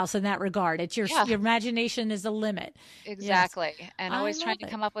show house in that regard. It's your imagination is the limit. Exactly. Yes. And always trying to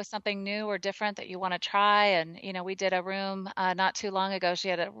come up with something new or different that you want to try. And, we did a room not too long ago. She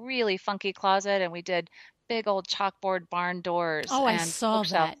had a really funky closet and we did big old chalkboard barn doors. Oh, and I saw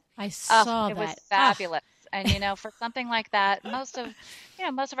that. I saw that. It was fabulous. And, for something like that, most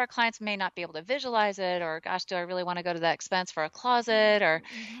of our clients may not be able to visualize it, or gosh, do I really want to go to that expense for a closet,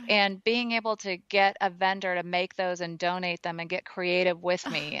 and being able to get a vendor to make those and donate them and get creative with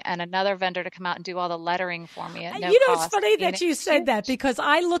me, and another vendor to come out and do all the lettering for me at no cost. It's funny that you said that, because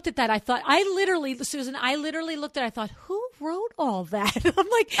I looked at that. I thought, Susan, looked at it. I thought, who wrote all that? I'm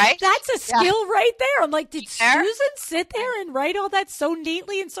like, that's a skill right there. I'm like, did Susan sit there and write all that so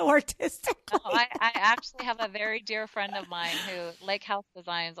neatly and so artistically? No, I actually have a very dear friend of mine who, Lake House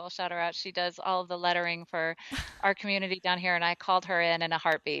Designs, I'll shout her out. She does all of the lettering for our community down here, and I called her in a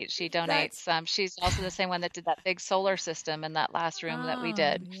heartbeat. She donates. She's also the same one that did that big solar system in that last room that we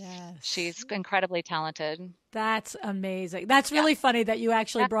did. Yes. She's incredibly talented. That's amazing. That's really funny that you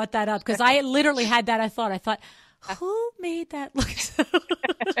actually brought that up, because I literally had that. I thought, who made that look so?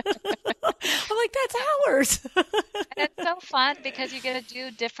 I'm like, that's ours. And it's so fun because you get to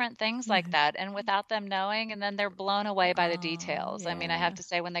do different things like that, and without them knowing, and then they're blown away by the details. I mean, I have to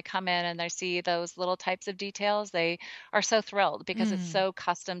say, when they come in and they see those little types of details, they are so thrilled because it's so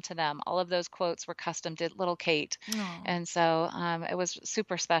custom to them. All of those quotes were custom to little Kate. And so it was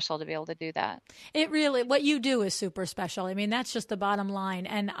super special to be able to do that. What you do is super special. I mean, that's just the bottom line.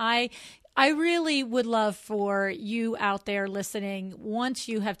 And I really would love for you out there listening, once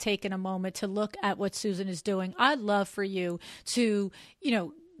you have taken a moment to look at what Susan is doing, I'd love for you to,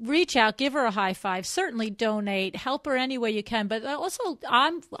 reach out, give her a high five, certainly donate, help her any way you can. But also,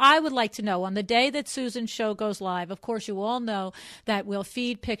 I would like to know, on the day that Susan's show goes live, of course, you all know that we'll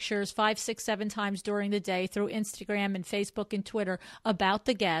feed pictures 5, 6, 7 times during the day through Instagram and Facebook and Twitter about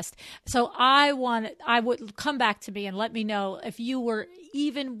the guest. So I would come back to me and let me know if you were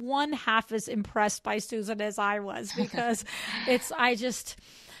even one half as impressed by Susan as I was, because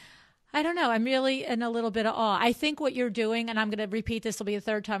I don't know. I'm really in a little bit of awe. I think what you're doing, and I'm going to repeat this, will be the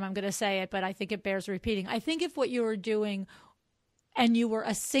third time I'm going to say it, but I think it bears repeating. I think if what you were doing, and you were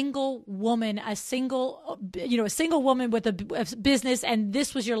a single woman with a business, and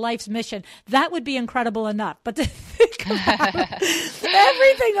this was your life's mission, that would be incredible enough. But to think about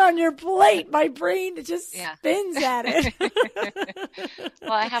everything on your plate, my brain just spins at it.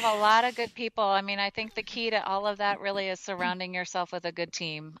 Well, I have a lot of good people. I mean, I think the key to all of that really is surrounding yourself with a good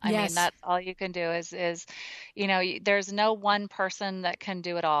team. I mean, that's all you can do is, there's no one person that can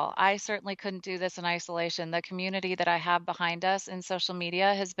do it all. I certainly couldn't do this in isolation. The community that I have behind us in social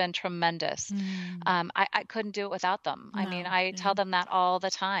media has been tremendous. I couldn't do it without them. No, I mean, I tell them that all the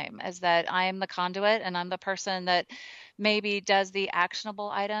time, is that I am the conduit and I'm the person that maybe does the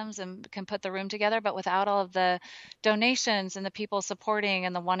actionable items and can put the room together, but without all of the donations and the people supporting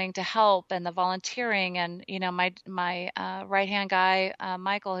and the wanting to help and the volunteering and, my right-hand guy,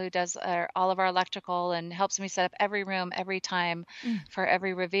 Michael, who does all of our electrical and helps me set up every room every time for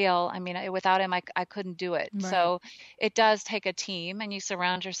every reveal. I mean, without him, I couldn't do it. Right. So it does take a team, and you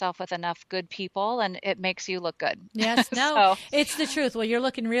surround yourself with enough good people, and it makes you look good. Yes, it's the truth. Well, you're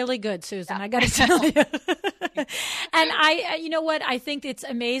looking really good, Susan. I got to tell you. And I think it's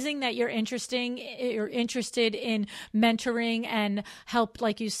amazing that you're interested in mentoring and help,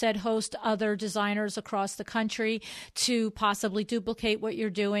 like you said, host other designers across the country to possibly duplicate what you're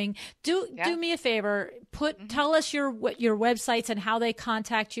doing. Do me a favor, tell us your websites and how they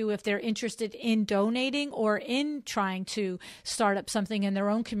contact you if they're interested in donating or in trying to start up something in their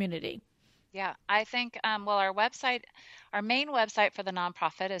own community. Yeah, I think, our main website for the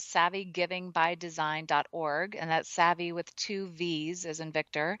nonprofit is savvygivingbydesign.org, and that's savvy with 2 V's as in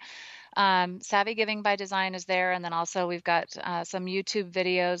Victor. Savvy Giving by Design is there, and then also we've got some YouTube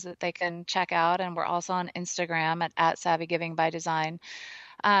videos that they can check out, and we're also on Instagram at Savvy Giving by Design.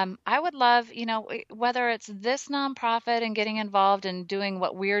 I would love, whether it's this nonprofit and getting involved and doing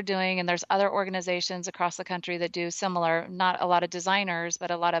what we're doing, and there's other organizations across the country that do similar, not a lot of designers,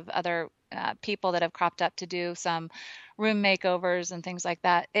 but a lot of other people that have cropped up to do some room makeovers and things like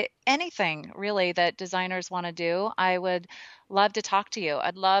that. Anything really that designers want to do, I would love to talk to you.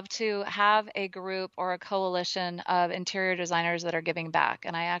 I'd love to have a group or a coalition of interior designers that are giving back.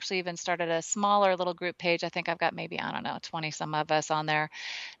 And I actually even started a smaller little group page. I think I've got maybe, 20 some of us on there.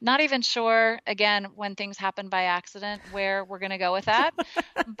 Not even sure, again, when things happen by accident, where we're going to go with that.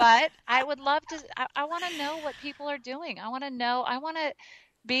 But I would love to, I want to know what people are doing. I want to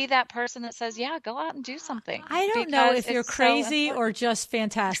be that person that says, yeah, go out and do something. I don't know if you're crazy or just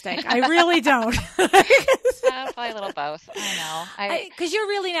fantastic. I really don't. Probably a little both. I know. Because you're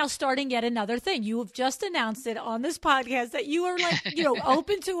really now starting yet another thing. You have just announced it on this podcast that you are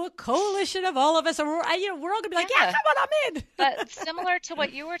open to a coalition of all of us. And we're all going to be like, yeah, come on, I'm in. But similar to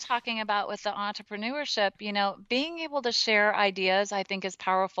what you were talking about with the entrepreneurship, being able to share ideas, I think is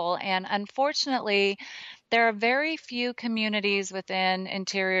powerful. And unfortunately, there are very few communities within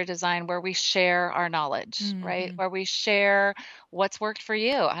interior design where we share our knowledge, right? Where we share what's worked for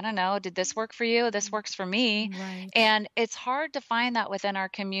you. I don't know, did this work for you? This works for me. Right. And it's hard to find that within our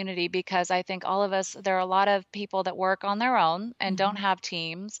community because I think all of us, there are a lot of people that work on their own and don't have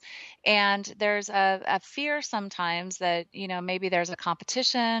teams. And there's a fear sometimes that, maybe there's a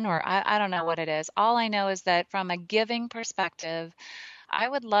competition or I don't know what it is. All I know is that from a giving perspective, I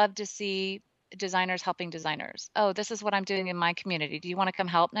would love to see designers helping designers. Oh, this is what I'm doing in my community. Do you want to come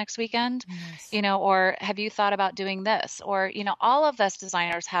help next weekend? Yes. Or have you thought about doing this? Or, all of us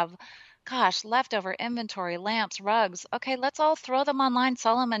designers have, leftover inventory, lamps, rugs. Okay, let's all throw them online,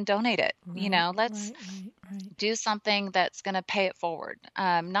 sell them and donate it. Let's do something that's going to pay it forward.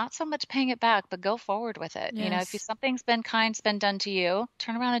 Not so much paying it back, but go forward with it. Yes. If something's been done to you,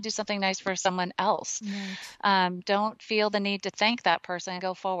 turn around and do something nice for someone else. Right. Don't feel the need to thank that person and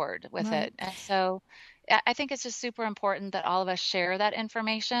go forward with it. And so I think it's just super important that all of us share that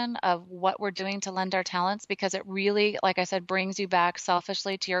information of what we're doing to lend our talents, because it really, like I said, brings you back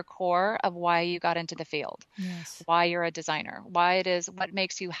selfishly to your core of why you got into the field, why you're a designer, why it is, what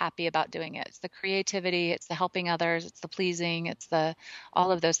makes you happy about doing it. It's the creativity, it's the helping others, it's the pleasing, it's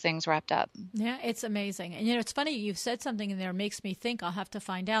all of those things wrapped up. Yeah, it's amazing. And, it's funny, you've said something in there makes me think. I'll have to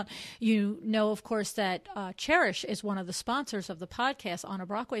find out. Of course, that Cherish is one of the sponsors of the podcast, Anna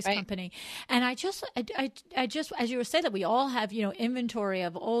Brockway's company. And I just, as you were saying, that we all have, inventory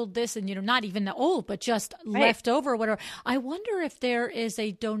of old this and, not even the old, but just left over, whatever. I wonder if there is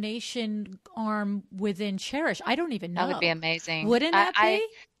a donation arm within Cherish. I don't even know. That would be amazing. Wouldn't that be?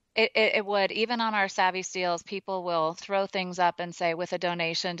 It would. Even on our Savvy Steals, people will throw things up and say, with a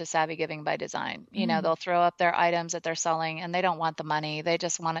donation to Savvy Giving by Design. They'll throw up their items that they're selling and they don't want the money. They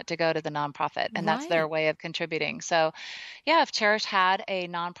just want it to go to the nonprofit. And that's their way of contributing. So yeah, if Cherish had a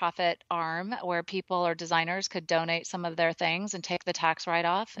nonprofit arm where people or designers could donate some of their things and take the tax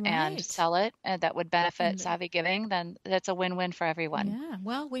write-off and sell it, and that would benefit Savvy Giving, then that's a win-win for everyone. Yeah.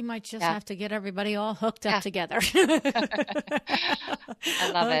 Well, we might just have to get everybody all hooked up together.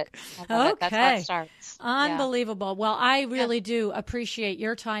 I love it. That's how it starts. Unbelievable. Yeah. Well, I really do appreciate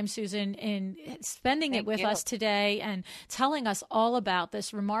your time, Susan, in spending it with us today and telling us all about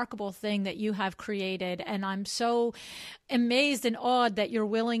this remarkable thing that you have created. And I'm so amazed and awed that you're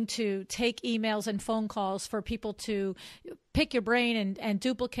willing to take emails and phone calls for people to pick your brain and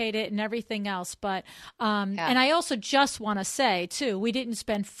duplicate it and everything else. But and I also just want to say, too, we didn't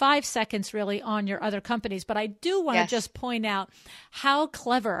spend 5 seconds really on your other companies, but I do want to just point out how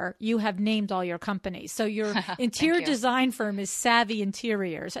clever you have named all your companies. So your interior design firm is Savvy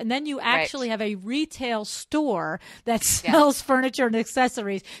Interiors, and then you actually have a retail store that sells furniture and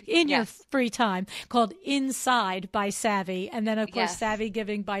accessories in your free time called Inside by Savvy, and then, of course,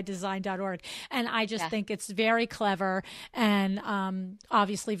 SavvyGivingByDesign.org. And I just think it's very clever and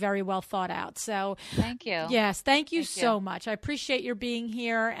obviously very well thought out. So thank you. Yes, thank you so much. I appreciate your being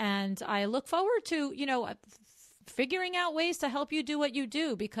here, and I look forward to, figuring out ways to help you do what you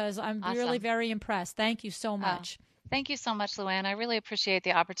do, because I'm really very impressed. Thank you so much. Thank you so much, LuAnn. I really appreciate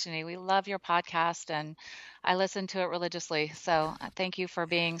the opportunity. We love your podcast, and I listen to it religiously. So thank you for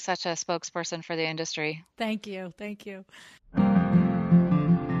being such a spokesperson for the industry. Thank you. Thank you.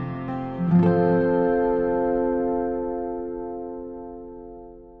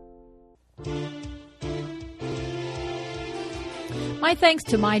 My thanks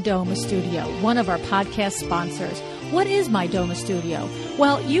to My Doma Studio, one of our podcast sponsors. What is My Doma Studio?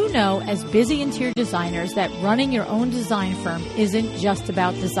 Well, as busy interior designers, that running your own design firm isn't just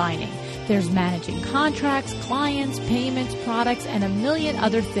about designing. There's managing contracts, clients, payments, products, and a million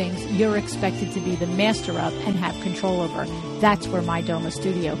other things you're expected to be the master of and have control over. That's where My Doma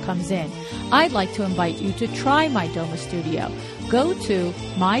Studio comes in. I'd like to invite you to try My Doma Studio. Go to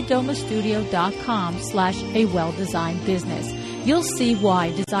mydoma.studio.com/awelldesignedbusiness. You'll see why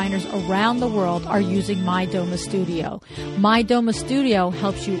designers around the world are using My Doma Studio. My Doma Studio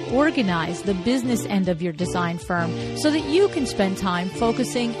helps you organize the business end of your design firm so that you can spend time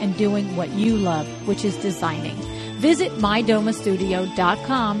focusing and doing what you love, which is designing. Visit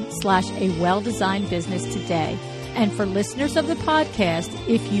mydomasudio.com/awelldesignedbusiness today. And for listeners of the podcast,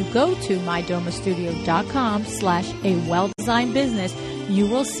 if you go to mydomastudio.com/awelldesignedbusiness, you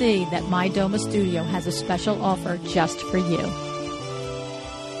will see that My Doma Studio has a special offer just for you.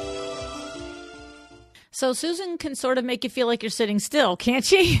 So Susan can sort of make you feel like you're sitting still, can't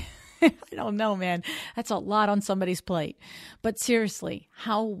she? I don't know, man. That's a lot on somebody's plate. But seriously,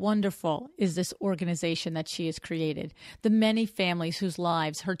 how wonderful is this organization that she has created? The many families whose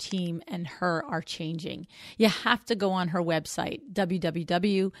lives her team and her are changing. You have to go on her website,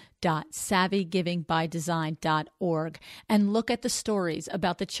 www.savvygivingbydesign.org, and look at the stories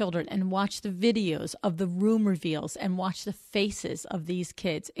about the children and watch the videos of the room reveals and watch the faces of these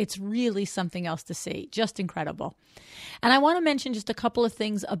kids. It's really something else to see. Just incredible. And I want to mention just a couple of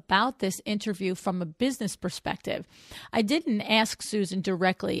things about this interview from a business perspective. I didn't ask Susan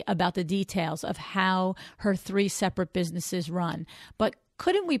directly about the details of how her 3 separate businesses run, but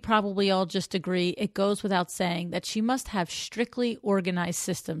couldn't we probably all just agree it goes without saying that she must have strictly organized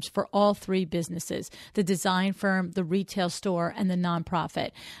systems for all 3 businesses, the design firm, the retail store, and the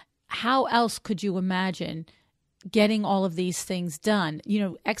nonprofit? How else could you imagine getting all of these things done,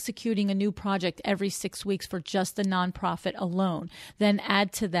 executing a new project every 6 weeks for just the nonprofit alone, then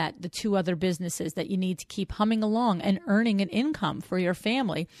add to that the 2 other businesses that you need to keep humming along and earning an income for your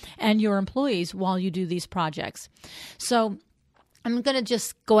family and your employees while you do these projects. So I'm going to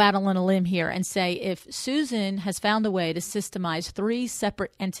just go out on a limb here and say if Susan has found a way to systemize 3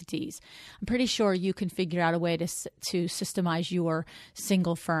 separate entities, I'm pretty sure you can figure out a way to systemize your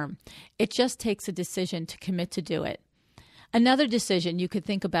single firm. It just takes a decision to commit to do it. Another decision you could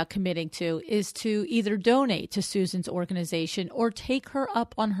think about committing to is to either donate to Susan's organization or take her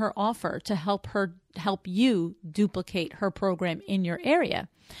up on her offer to help you duplicate her program in your area.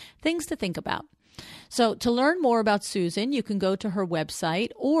 Things to think about. So to learn more about Susan, you can go to her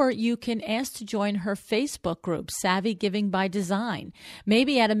website or you can ask to join her Facebook group, Savvy Giving by Design.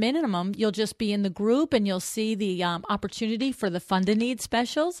 Maybe at a minimum, you'll just be in the group and you'll see the opportunity for the Fund a Need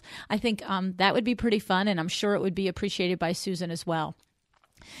specials. I think that would be pretty fun, and I'm sure it would be appreciated by Susan as well.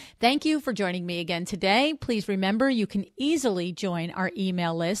 Thank you for joining me again today. Please remember you can easily join our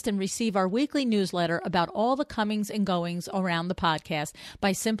email list and receive our weekly newsletter about all the comings and goings around the podcast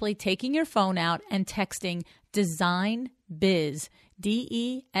by simply taking your phone out and texting Design Biz,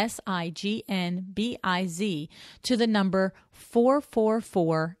 DESIGNBIZ, to the number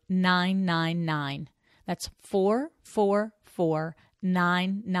 444999. That's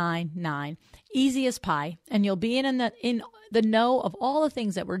 444999. Easy as pie, and you'll be in the know of all the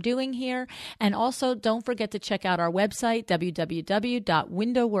things that we're doing here. And also, don't forget to check out our website,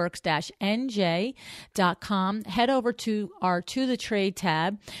 www.windowworks-nj.com. Head over to our To the Trade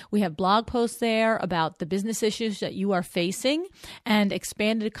tab. We have blog posts there about the business issues that you are facing and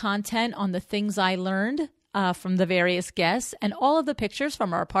expanded content on the things I learned from the various guests, and all of the pictures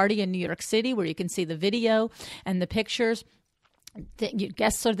from our party in New York City where you can see the video and the pictures. The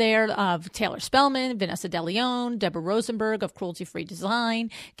guests are there of Taylor Spellman, Vanessa DeLeon, Deborah Rosenberg of Cruelty Free Design,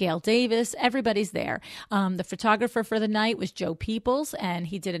 Gail Davis. Everybody's there. The photographer for the night was Joe Peoples, and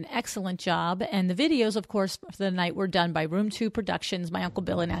he did an excellent job. And the videos, of course, for the night were done by Room 2 Productions, my Uncle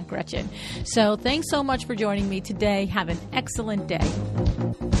Bill and Aunt Gretchen. So thanks so much for joining me today. Have an excellent day.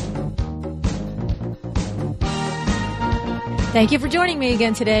 Thank you for joining me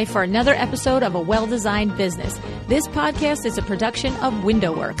again today for another episode of A Well-Designed Business. This podcast is a production of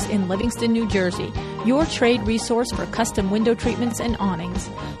WindowWorks in Livingston, New Jersey, your trade resource for custom window treatments and awnings.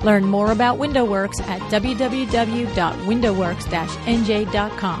 Learn more about WindowWorks at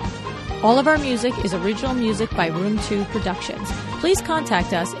www.windowworks-nj.com. All of our music is original music by Room 2 Productions. Please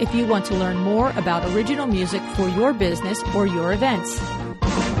contact us if you want to learn more about original music for your business or your events.